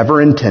were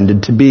never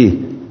intended to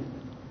be.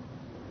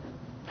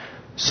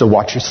 So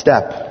watch your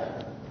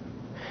step.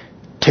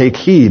 Take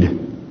heed,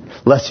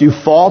 lest you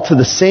fall to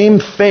the same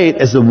fate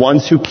as the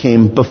ones who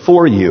came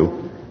before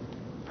you.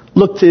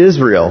 Look to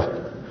Israel,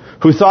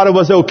 who thought it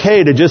was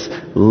okay to just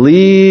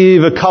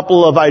leave a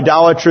couple of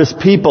idolatrous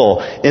people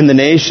in the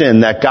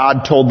nation that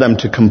God told them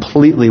to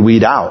completely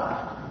weed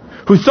out.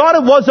 Who thought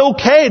it was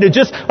okay to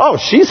just, oh,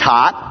 she's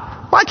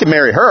hot. Well, I can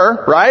marry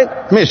her, right?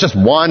 I mean, it's just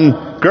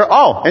one girl.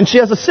 Oh, and she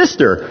has a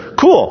sister.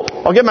 Cool.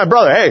 I'll get my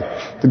brother. Hey,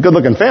 it's a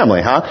good-looking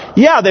family, huh?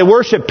 Yeah, they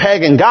worship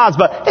pagan gods,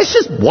 but it's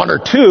just one or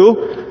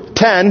two,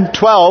 10,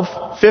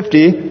 12,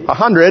 50,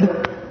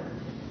 100.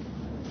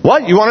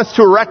 What? You want us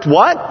to erect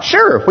what?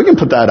 Sure, we can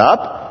put that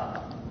up.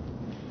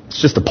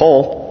 It's just a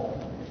pole.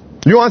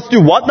 You want us to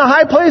do what in the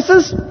high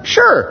places?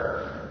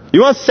 Sure.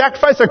 You want us to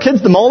sacrifice our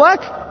kids to Molech?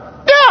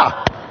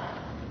 Yeah.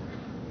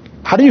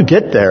 How do you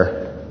get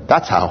there?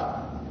 That's how.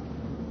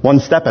 One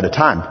step at a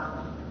time.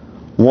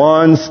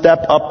 One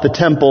step up the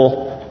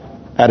temple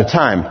at a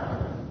time.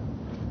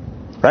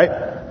 Right?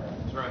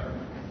 That's right.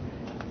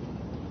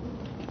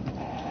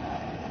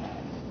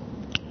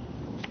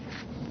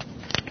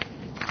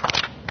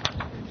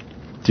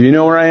 Do you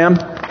know where I am?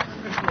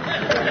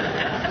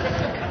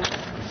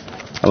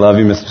 I love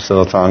you, Mr.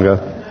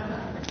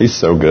 Silatonga. He's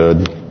so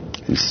good.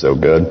 He's so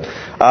good.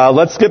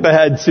 Let's skip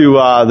ahead to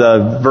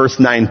the verse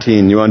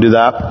 19. You want to do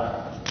that?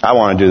 I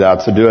want to do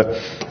that, so do it.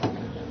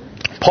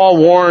 Paul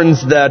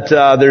warns that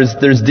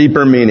there's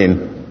deeper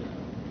meaning.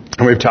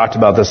 And we've talked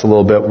about this a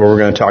little bit, but we're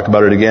going to talk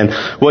about it again.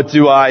 What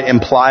do I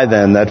imply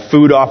then? That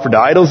food offered to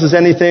idols is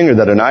anything, or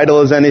that an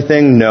idol is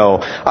anything? No.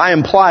 I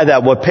imply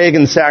that what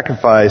pagans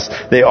sacrifice,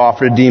 they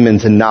offer to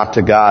demons and not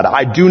to God.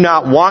 I do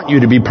not want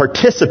you to be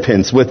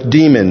participants with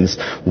demons.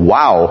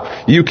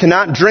 Wow. You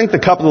cannot drink the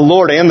cup of the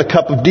Lord and the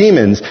cup of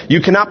demons.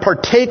 You cannot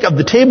partake of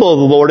the table of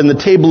the Lord and the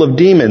table of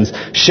demons.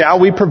 Shall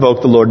we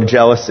provoke the Lord to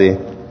jealousy?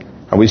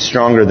 Are we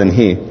stronger than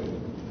He?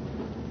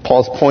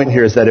 Paul's point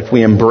here is that if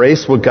we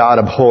embrace what God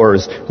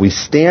abhors, we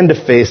stand to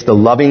face the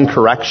loving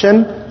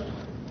correction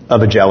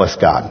of a jealous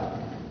God.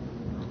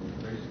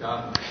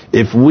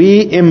 If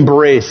we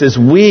embrace, as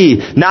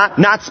we,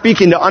 not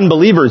speaking to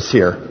unbelievers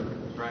here,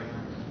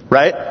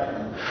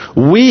 right?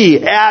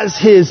 We as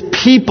His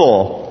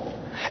people,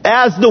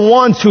 as the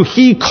ones who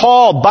He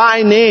called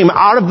by name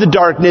out of the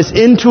darkness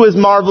into His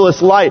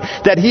marvelous light,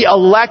 that He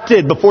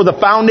elected before the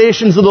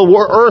foundations of the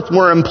earth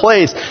were in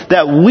place,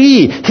 that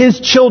we, His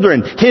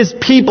children, His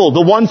people,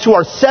 the ones who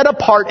are set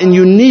apart and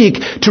unique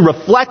to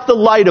reflect the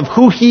light of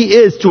who He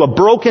is to a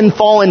broken,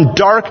 fallen,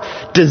 dark,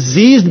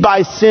 diseased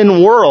by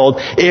sin world,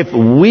 if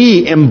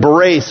we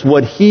embrace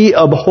what He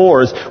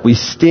abhors, we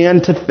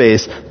stand to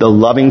face the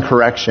loving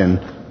correction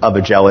of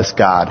a jealous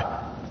God.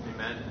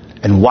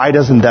 And why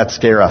doesn't that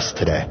scare us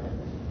today?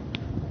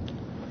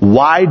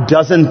 Why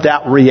doesn't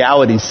that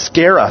reality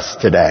scare us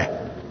today?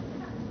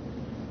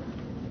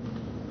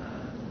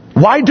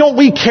 Why don't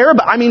we care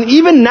about,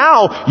 even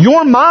now,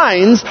 your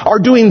minds are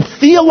doing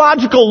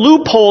theological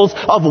loopholes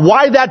of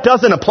why that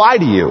doesn't apply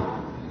to you.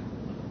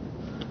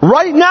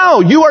 Right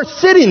now, you are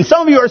sitting,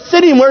 some of you are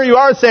sitting where you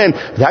are saying,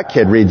 that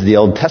kid reads the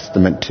Old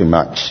Testament too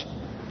much.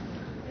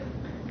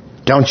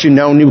 Don't you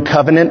know New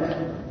Covenant?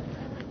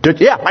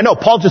 Yeah, I know,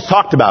 Paul just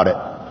talked about it.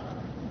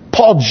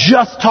 Paul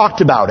just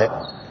talked about it.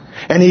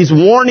 And he's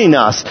warning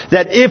us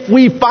that if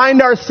we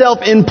find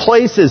ourselves in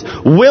places,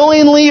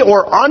 willingly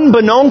or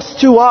unbeknownst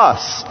to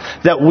us,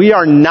 that we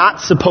are not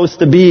supposed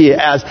to be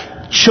as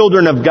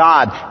children of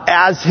God,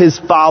 as His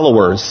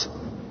followers,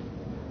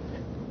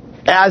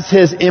 as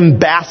His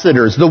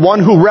ambassadors, the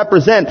one who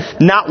represent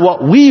not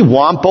what we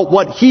want, but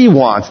what He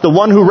wants, the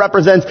one who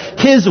represents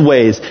His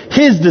ways,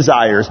 His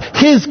desires,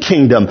 His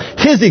kingdom,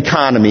 His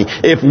economy.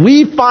 If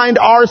we find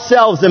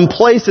ourselves in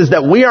places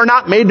that we are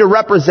not made to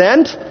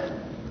represent,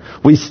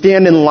 we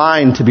stand in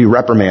line to be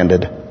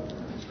reprimanded.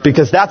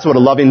 Because that's what a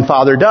loving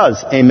Father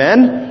does.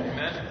 Amen?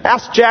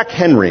 Ask Jack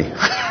Henry.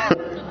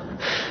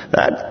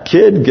 That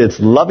kid gets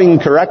loving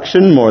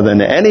correction more than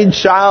any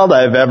child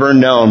I've ever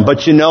known.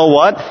 But you know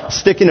what?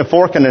 Sticking a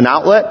fork in an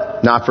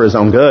outlet, not for his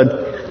own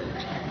good.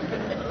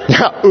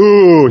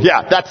 Ooh,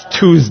 yeah, that's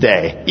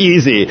Tuesday.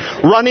 Easy.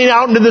 Running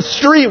out into the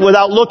street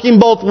without looking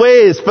both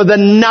ways for the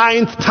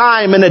 9th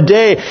time in a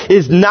day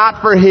is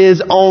not for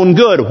his own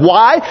good.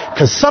 Why?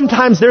 Because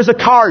sometimes there's a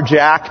car,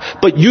 Jack,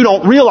 but you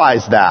don't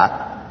realize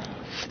that.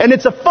 And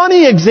it's a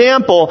funny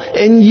example,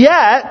 and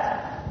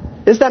yet,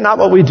 is that not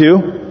what we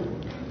do?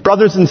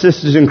 Brothers and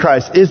sisters in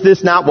Christ, is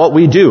this not what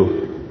we do?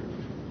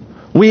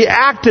 We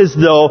act as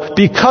though,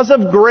 because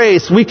of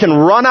grace, we can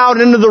run out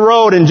into the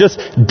road and just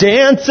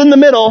dance in the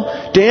middle,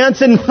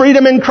 dance in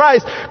freedom in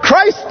Christ.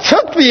 Christ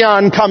took the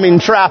oncoming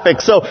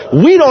traffic, so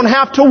we don't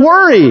have to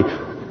worry.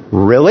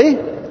 Really?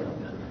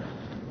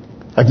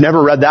 I've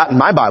never read that in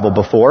my Bible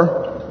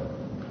before.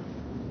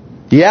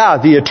 Yeah,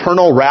 the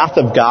eternal wrath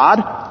of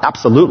God?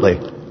 Absolutely.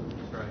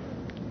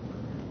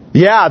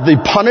 Yeah, the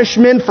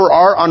punishment for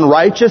our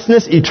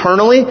unrighteousness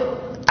eternally?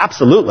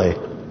 Absolutely.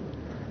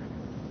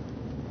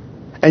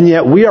 And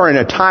yet we are in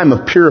a time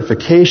of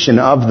purification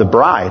of the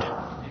bride.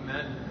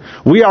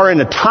 Amen. We are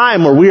in a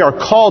time where we are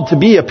called to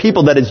be a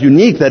people that is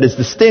unique, that is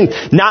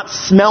distinct, not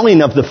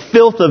smelling of the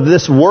filth of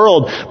this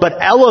world, but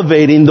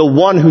elevating the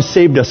one who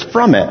saved us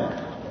from it.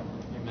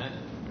 Amen.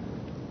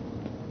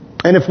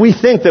 And if we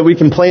think that we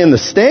can play in the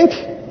stink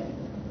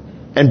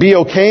and be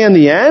okay in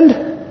the end,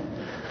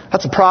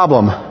 that's a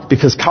problem,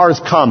 because cars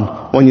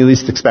come when you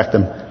least expect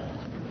them.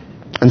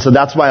 And so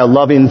that's why a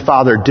loving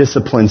father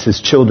disciplines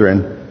his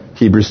children.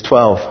 Hebrews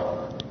 12.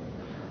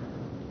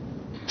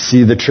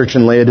 See the church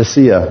in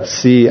Laodicea.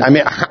 See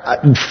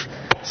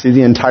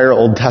the entire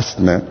Old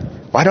Testament.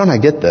 Why don't I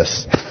get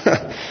this?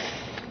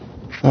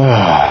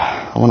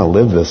 I want to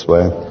live this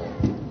way.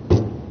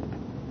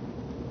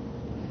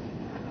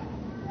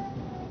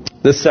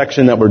 This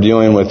section that we're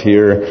dealing with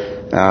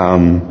here,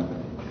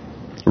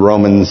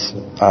 Romans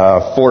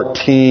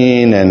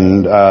 14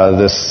 and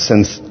this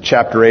since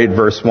chapter 8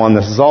 verse 1,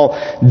 this is all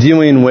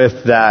dealing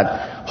with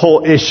that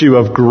whole issue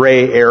of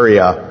gray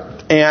area.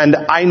 And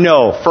I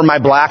know, for my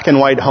black and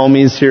white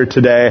homies here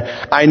today,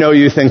 I know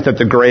you think that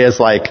the gray is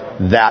like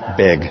that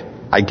big.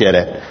 I get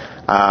it.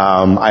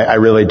 I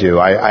really do.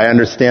 I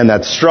understand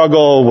that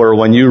struggle where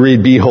when you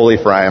read "Be holy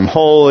for I am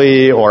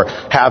holy" or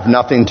 "have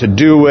nothing to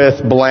do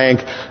with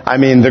blank," I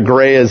mean, the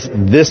gray is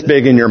this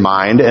big in your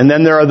mind. And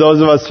then there are those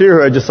of us here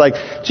who are just like,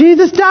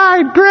 Jesus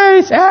died,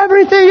 grace,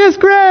 everything is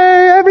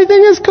gray,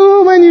 everything is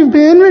cool when you've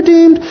been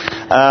redeemed.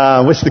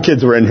 Wish the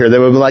kids were in here. They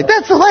would be like,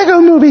 that's the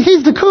Lego movie,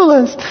 he's the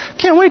coolest.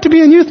 Can't wait to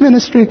be in youth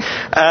ministry.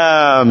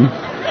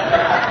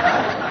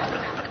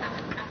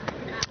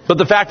 But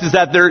the fact is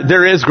that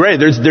there is gray.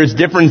 There's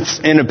difference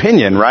in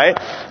opinion, right?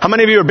 How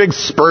many of you are big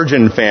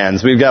Spurgeon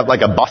fans? We've got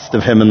like a bust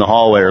of him in the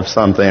hallway or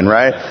something,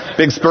 right?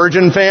 Big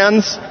Spurgeon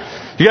fans?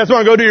 You guys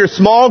want to go do your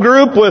small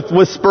group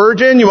with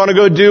Spurgeon? You want to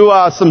go do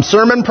some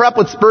sermon prep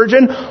with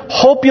Spurgeon?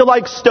 Hope you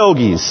like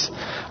stogies.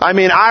 I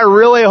mean, I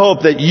really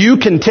hope that you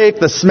can take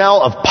the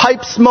smell of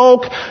pipe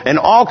smoke and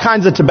all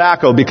kinds of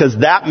tobacco, because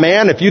that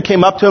man, if you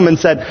came up to him and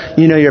said,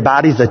 you know, your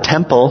body's a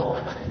temple,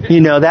 you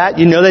know that?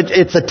 You know that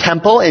it's a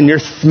temple and you're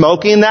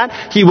smoking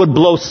that? He would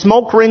blow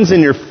smoke rings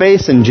in your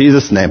face in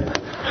Jesus' name.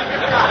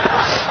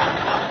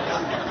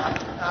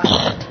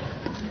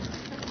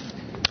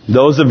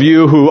 Those of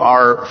you who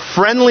are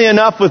friendly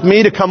enough with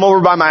me to come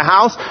over by my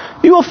house,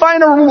 you will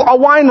find a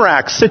wine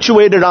rack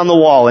situated on the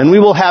wall, and we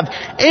will have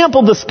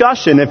ample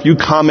discussion if you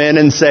come in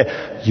and say,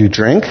 you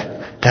drink?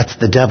 That's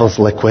the devil's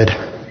liquid.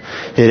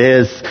 It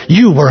is.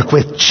 You work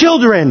with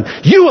children.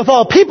 You of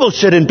all people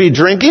shouldn't be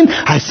drinking.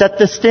 I set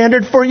the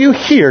standard for you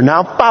here.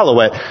 Now follow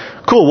it.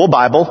 Cool, we'll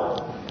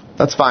Bible.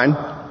 That's fine.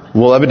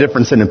 We'll have a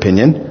difference in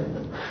opinion.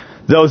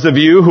 Those of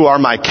you who are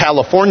my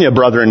California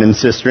brethren and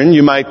sistren,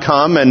 you might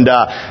come and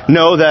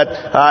know that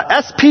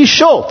S.P.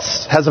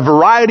 Schultz has a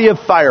variety of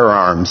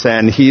firearms,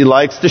 and he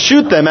likes to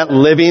shoot them at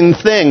living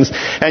things.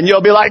 And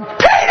you'll be like,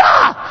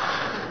 Peter!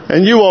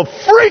 And you will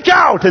freak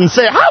out and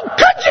say, how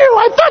could you?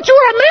 I thought you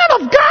were a man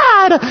of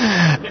God!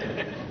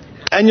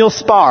 And you'll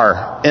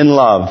spar in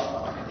love.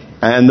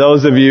 And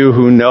those of you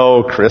who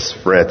know Chris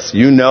Fritz,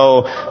 you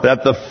know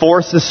that the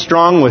force is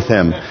strong with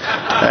him.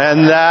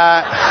 And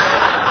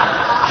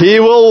that he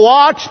will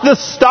watch the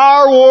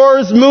Star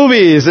Wars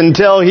movies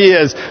until he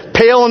is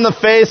pale in the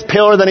face,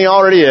 paler than he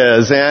already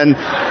is.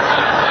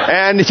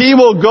 And he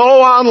will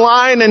go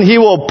online and he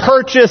will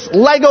purchase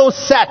Lego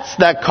sets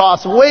that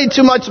cost way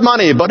too much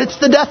money, but it's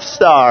the Death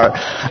Star.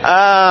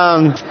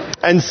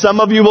 And some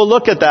of you will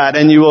look at that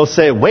and you will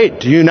say, wait,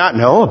 do you not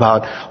know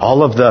about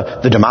all of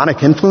the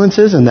demonic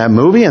influences in that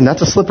movie? And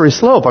that's a slippery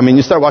slope. I mean,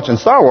 you start watching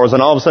Star Wars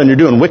and all of a sudden you're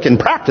doing Wiccan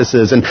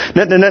practices and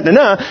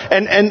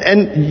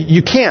and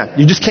you can't.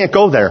 You just can't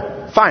go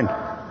there. Fine.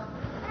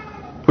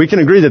 We can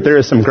agree that there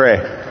is some gray.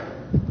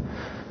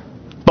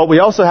 But we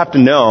also have to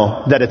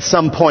know that at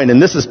some point, and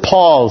this is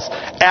Paul's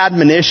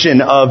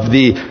admonition of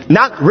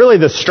not really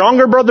the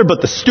stronger brother,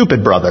 but the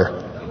stupid brother.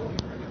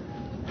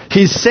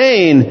 He's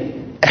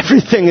saying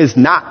everything is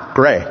not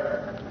gray.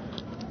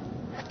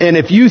 And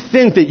if you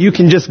think that you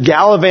can just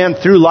gallivant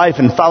through life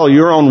and follow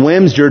your own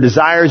whims, your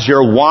desires,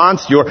 your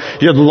wants, your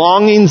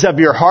longings of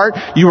your heart,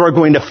 you are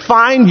going to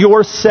find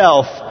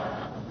yourself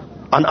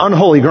on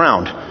unholy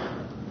ground.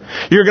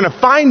 You're going to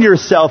find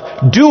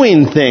yourself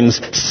doing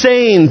things,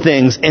 saying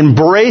things,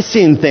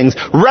 embracing things,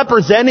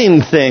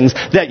 representing things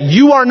that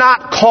you are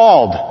not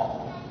called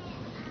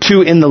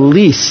to in the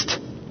least.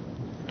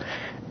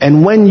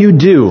 And when you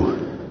do,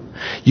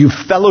 you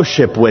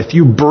fellowship with,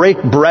 you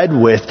break bread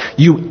with,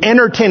 you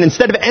entertain,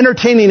 instead of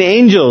entertaining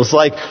angels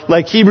like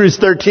Hebrews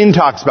 13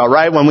 talks about,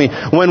 right? When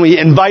we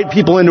invite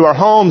people into our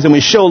homes and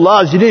we show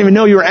love, you didn't even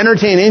know you were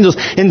entertaining angels.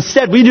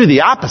 Instead, we do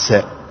the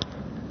opposite.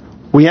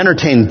 We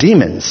entertain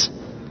demons.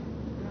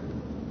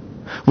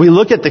 We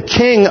look at the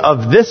king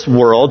of this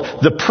world,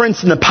 the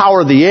prince and the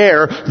power of the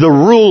air, the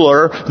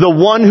ruler, the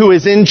one who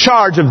is in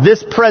charge of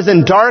this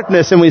present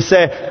darkness, and we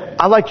say,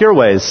 I like your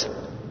ways.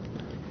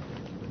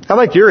 I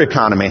like your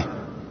economy.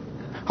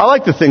 I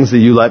like the things that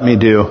you let me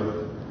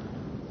do.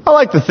 I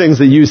like the things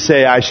that you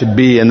say I should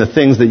be and the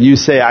things that you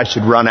say I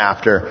should run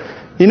after.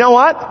 You know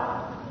what?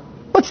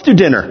 Let's do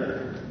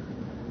dinner.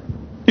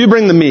 You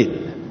bring the meat.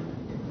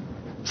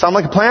 Sound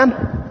like a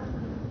plan?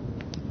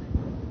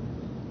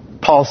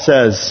 Paul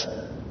says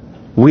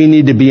we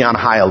need to be on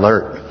high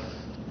alert.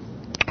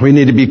 We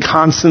need to be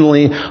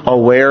constantly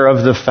aware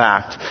of the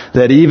fact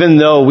that even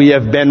though we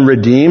have been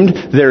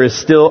redeemed, there is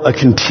still a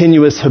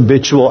continuous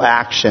habitual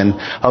action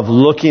of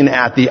looking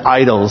at the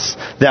idols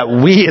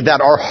that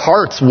our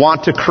hearts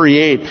want to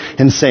create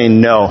and saying,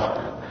 no,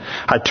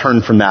 I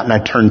turn from that and I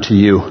turn to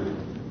you.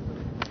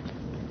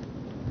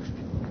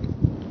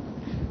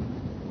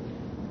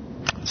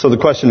 So the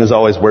question is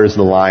always, where's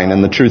the line?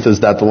 And the truth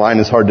is that the line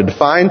is hard to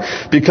define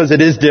because it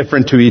is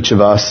different to each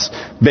of us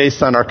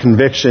based on our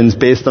convictions,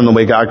 based on the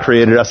way God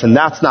created us. And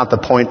that's not the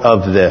point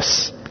of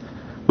this.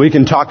 We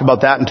can talk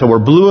about that until we're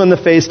blue in the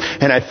face.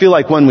 And I feel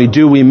like when we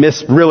do, we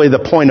miss really the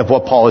point of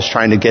what Paul is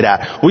trying to get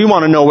at. We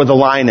want to know where the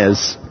line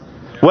is.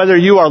 Whether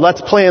you are let's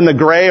play in the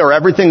gray or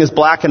everything is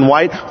black and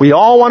white, we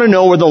all want to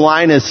know where the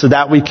line is so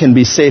that we can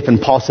be safe.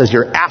 And Paul says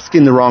you're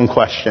asking the wrong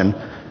question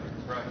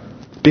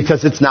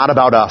because it's not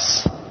about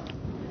us.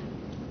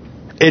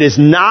 It is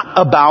not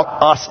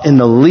about us in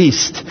the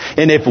least.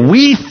 And if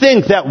we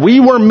think that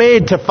we were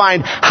made to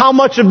find how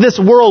much of this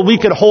world we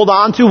could hold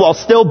on to while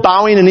still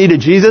bowing the knee to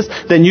Jesus,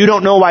 then you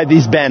don't know why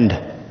these bend.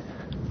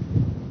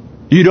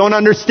 You don't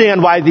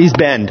understand why these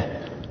bend.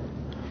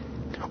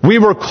 We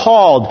were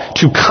called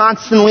to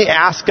constantly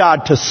ask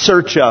God to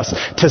search us,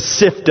 to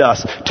sift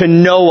us, to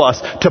know us,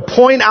 to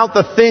point out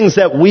the things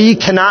that we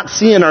cannot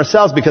see in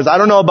ourselves. Because I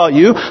don't know about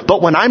you,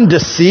 but when I'm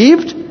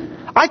deceived,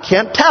 I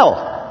can't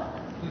tell.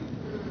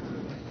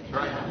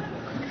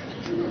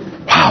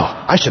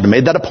 Wow, I should have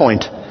made that a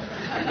point.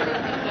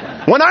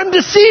 When I'm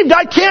deceived,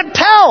 I can't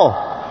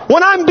tell.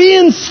 When I'm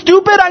being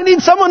stupid, I need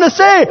someone to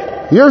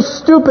say, you're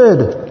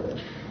stupid.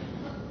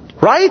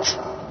 Right?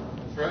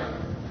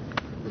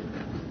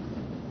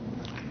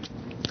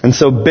 And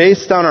so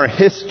based on our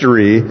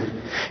history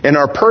and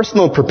our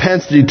personal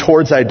propensity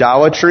towards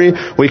idolatry,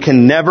 we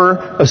can never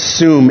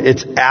assume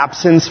its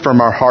absence from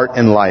our heart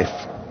and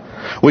life.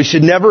 We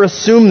should never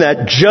assume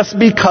that just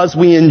because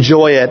we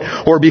enjoy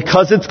it, or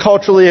because it's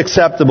culturally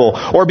acceptable,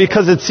 or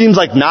because it seems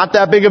like not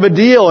that big of a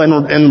deal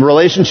in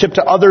relationship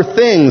to other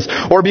things,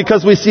 or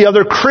because we see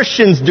other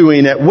Christians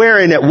doing it,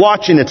 wearing it,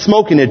 watching it,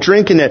 smoking it,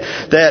 drinking it,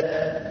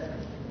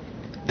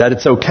 that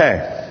it's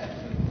okay.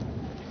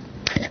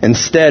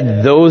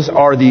 Instead, those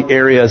are the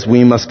areas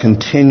we must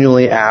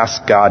continually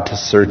ask God to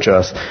search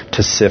us,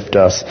 to sift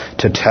us,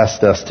 to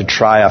test us, to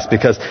try us,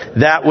 because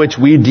that which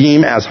we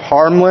deem as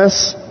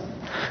harmless,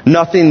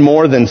 nothing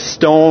more than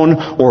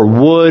stone or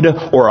wood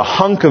or a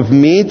hunk of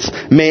meat,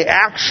 may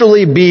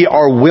actually be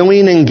our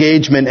willing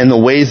engagement in the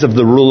ways of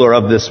the ruler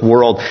of this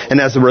world, and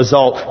as a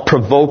result,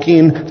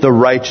 provoking the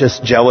righteous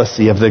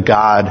jealousy of the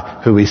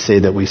God who we say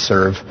that we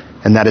serve.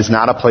 And that is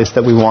not a place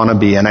that we want to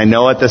be. And I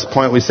know at this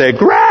point we say,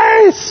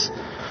 grace!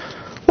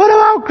 What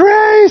about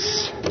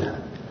grace?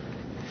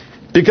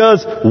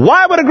 Because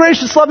why would a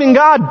gracious, loving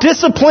God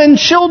discipline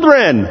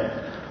children?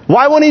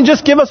 Why wouldn't He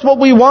just give us what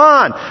we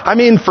want? I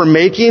mean, for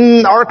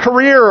making our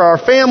career, our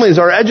families,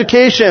 our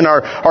education,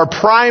 our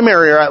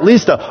primary, or at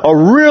least a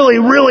really,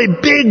 really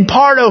big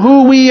part of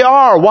who we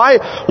are.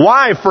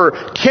 Why? For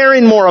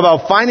caring more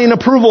about finding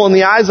approval in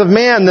the eyes of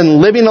man than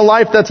living a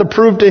life that's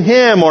approved to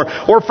Him,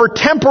 or for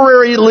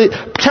temporarily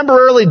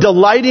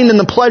delighting in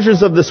the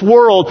pleasures of this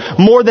world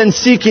more than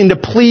seeking to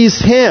please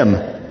Him.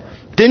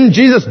 Didn't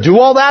Jesus do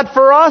all that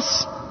for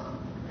us?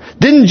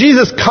 Didn't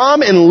Jesus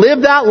come and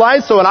live that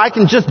life so that I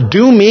can just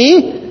do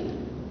me?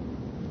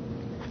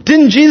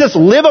 Didn't Jesus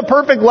live a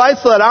perfect life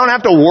so that I don't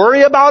have to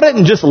worry about it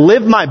and just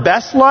live my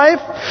best life?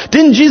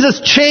 Didn't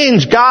Jesus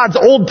change God's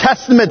Old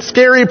Testament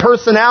scary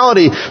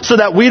personality so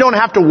that we don't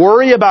have to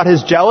worry about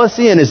His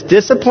jealousy and His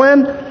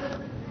discipline?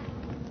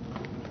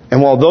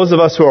 And while those of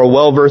us who are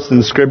well versed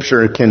in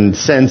Scripture can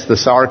sense the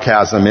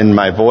sarcasm in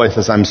my voice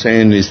as I'm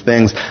saying these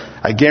things,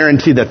 I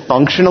guarantee that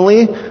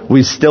functionally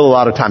we still a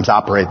lot of times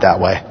operate that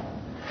way.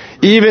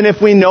 Even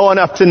if we know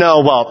enough to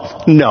know,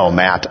 well, no,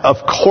 Matt,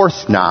 of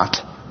course not.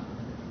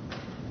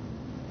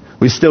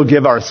 We still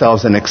give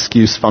ourselves an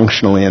excuse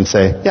functionally and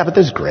say, yeah, but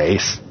there's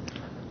grace.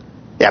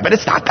 Yeah, but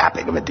it's not that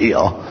big of a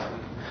deal.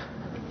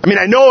 I mean,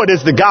 I know it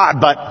is to God,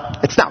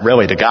 but it's not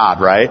really to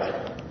God, right?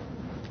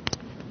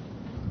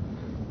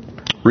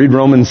 Read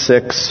Romans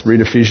 6, read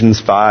Ephesians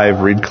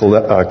 5, read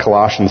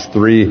Colossians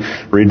 3,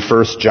 read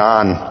 1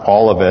 John,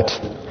 all of it.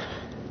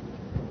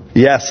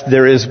 Yes,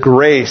 there is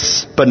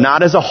grace, but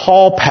not as a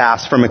hall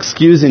pass from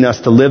excusing us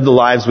to live the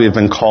lives we have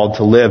been called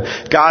to live.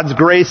 God's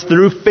grace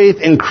through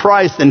faith in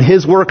Christ and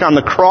His work on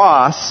the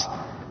cross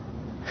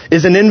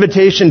is an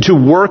invitation to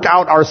work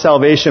out our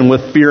salvation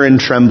with fear and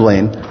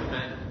trembling.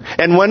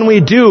 And when we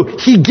do,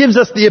 He gives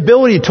us the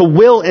ability to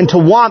will and to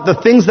want the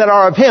things that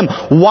are of Him.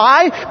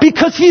 Why?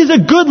 Because He's a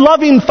good,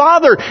 loving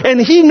Father,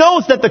 and He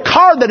knows that the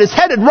car that is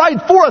headed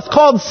right for us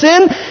called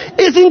sin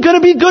isn't going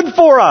to be good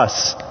for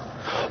us.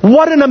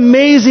 What an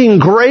amazing,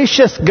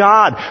 gracious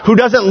God who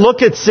doesn't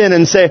look at sin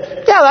and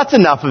say, yeah, that's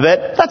enough of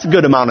it. That's a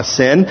good amount of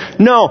sin.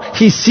 No,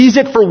 He sees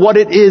it for what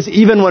it is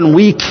even when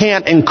we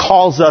can't, and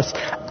calls us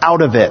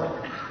out of it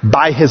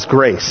by His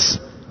grace.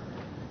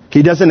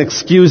 He doesn't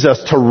excuse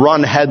us to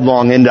run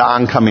headlong into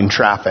oncoming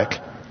traffic.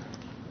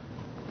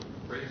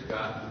 Praise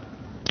God.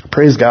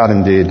 Praise God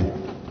indeed.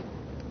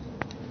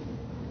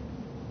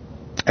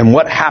 And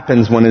what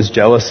happens when His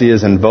jealousy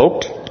is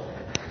invoked?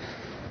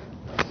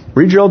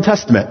 Read your Old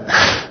Testament.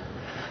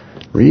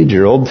 Read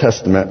your Old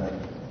Testament.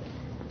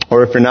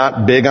 Or if you're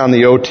not big on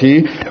the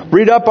OT,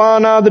 read up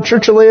on the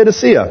Church of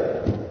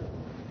Laodicea.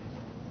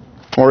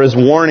 Or His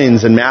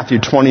warnings in Matthew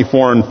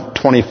 24 and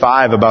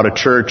 25 about a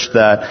church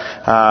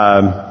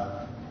that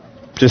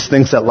just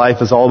thinks that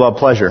life is all about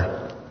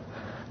pleasure.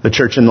 The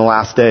church in the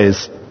last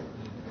days.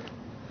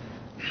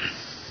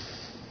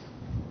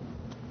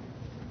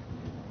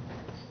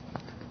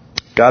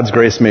 God's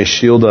grace may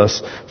shield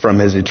us from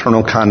His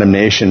eternal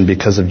condemnation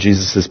because of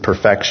Jesus'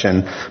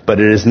 perfection, but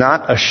it is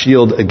not a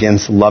shield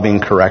against loving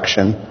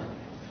correction.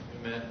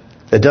 Amen.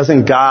 It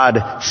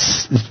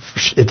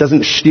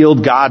doesn't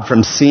shield God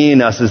from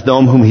seeing us as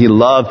those whom He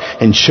loved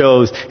and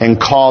chose and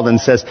called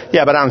and says,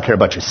 yeah, but I don't care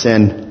about your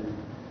sin.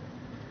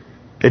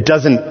 It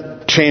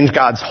doesn't change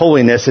God's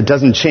holiness. It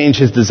doesn't change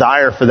His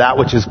desire for that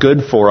which is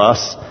good for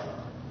us.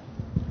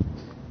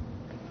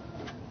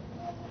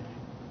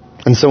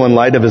 And so in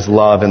light of His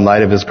love, in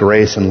light of His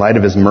grace, in light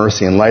of His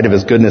mercy, in light of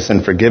His goodness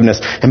and forgiveness,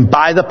 and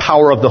by the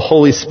power of the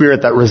Holy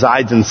Spirit that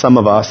resides in some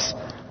of us,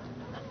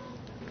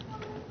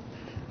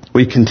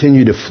 we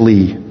continue to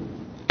flee,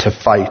 to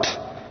fight,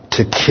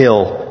 to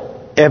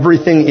kill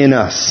everything in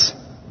us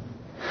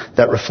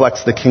that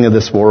reflects the king of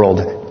this world,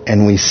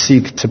 and we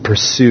seek to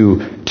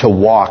pursue, to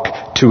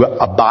walk, to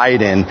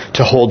abide in,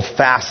 to hold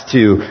fast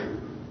to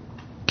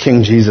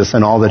King Jesus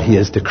and all that He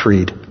has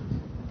decreed.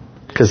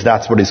 Because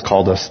that's what He's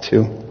called us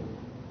to.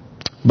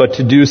 But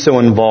to do so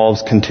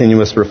involves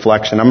continuous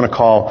reflection. I'm going to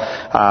call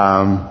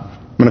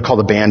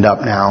the band up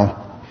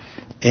now.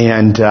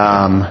 And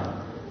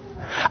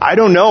I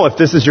don't know if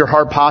this is your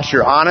heart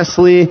posture.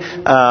 Honestly,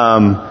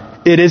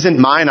 it isn't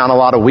mine on a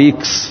lot of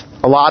weeks.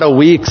 A lot of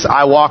weeks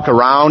I walk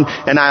around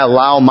and I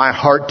allow my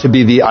heart to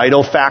be the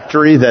idol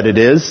factory that it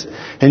is,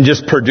 and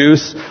just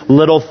produce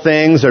little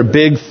things or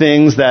big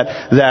things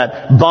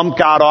that bump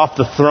God off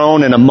the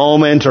throne in a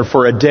moment or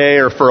for a day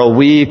or for a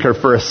week or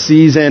for a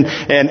season.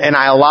 And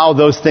I allow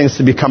those things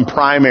to become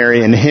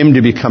primary and Him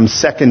to become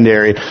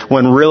secondary,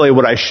 when really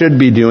what I should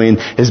be doing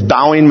is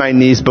bowing my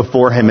knees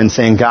before Him and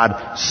saying,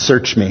 God,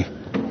 search me.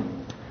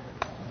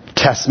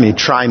 Test me,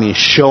 try me,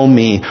 show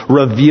me,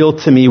 reveal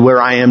to me where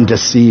I am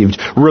deceived.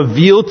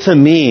 Reveal to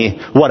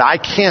me what I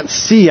can't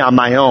see on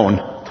my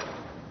own.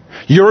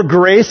 Your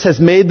grace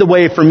has made the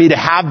way for me to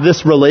have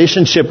this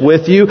relationship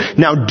with You.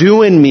 Now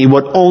do in me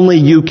what only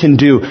You can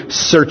do.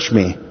 Search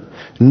me,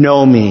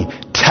 know me,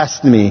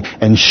 test me,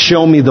 and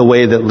show me the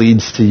way that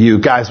leads to You.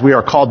 Guys, we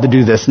are called to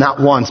do this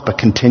not once, but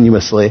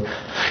continuously.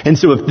 And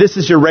so if this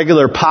is your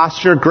regular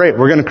posture, great,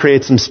 we're going to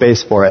create some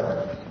space for it.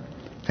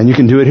 And you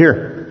can do it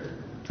here.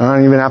 I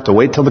don't even have to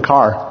wait till the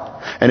car.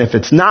 And if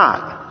it's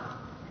not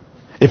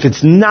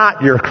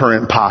your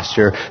current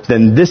posture,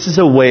 then this is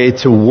a way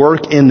to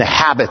work in the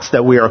habits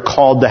that we are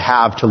called to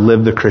have to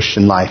live the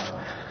Christian life.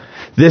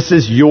 This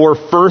is your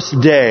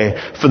first day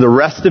for the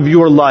rest of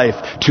your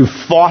life to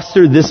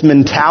foster this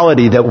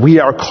mentality that we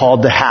are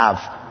called to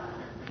have.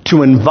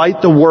 To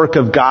invite the work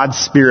of God's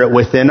Spirit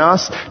within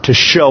us to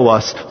show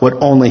us what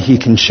only He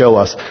can show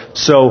us.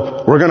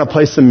 So we're going to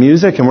play some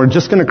music and we're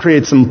just going to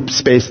create some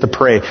space to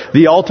pray.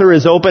 The altar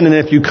is open, and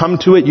if you come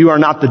to it, you are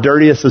not the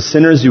dirtiest of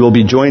sinners. You will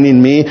be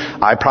joining me.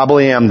 I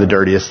probably am the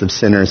dirtiest of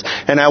sinners.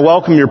 And I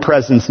welcome your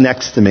presence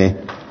next to me.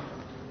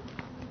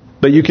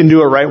 But you can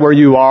do it right where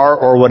you are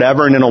or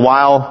whatever. And in a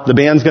while, the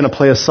band's going to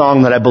play a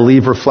song that I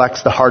believe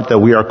reflects the heart that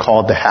we are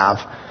called to have.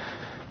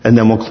 And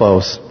then we'll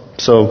close.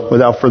 So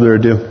without further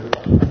ado.